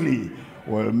 triumphantly,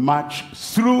 will march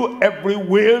through every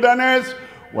wilderness,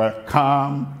 will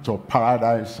come to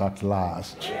paradise at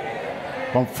last.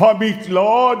 Confirm it,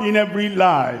 Lord, in every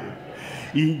life.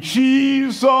 In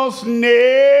Jesus'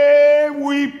 name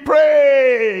we pray.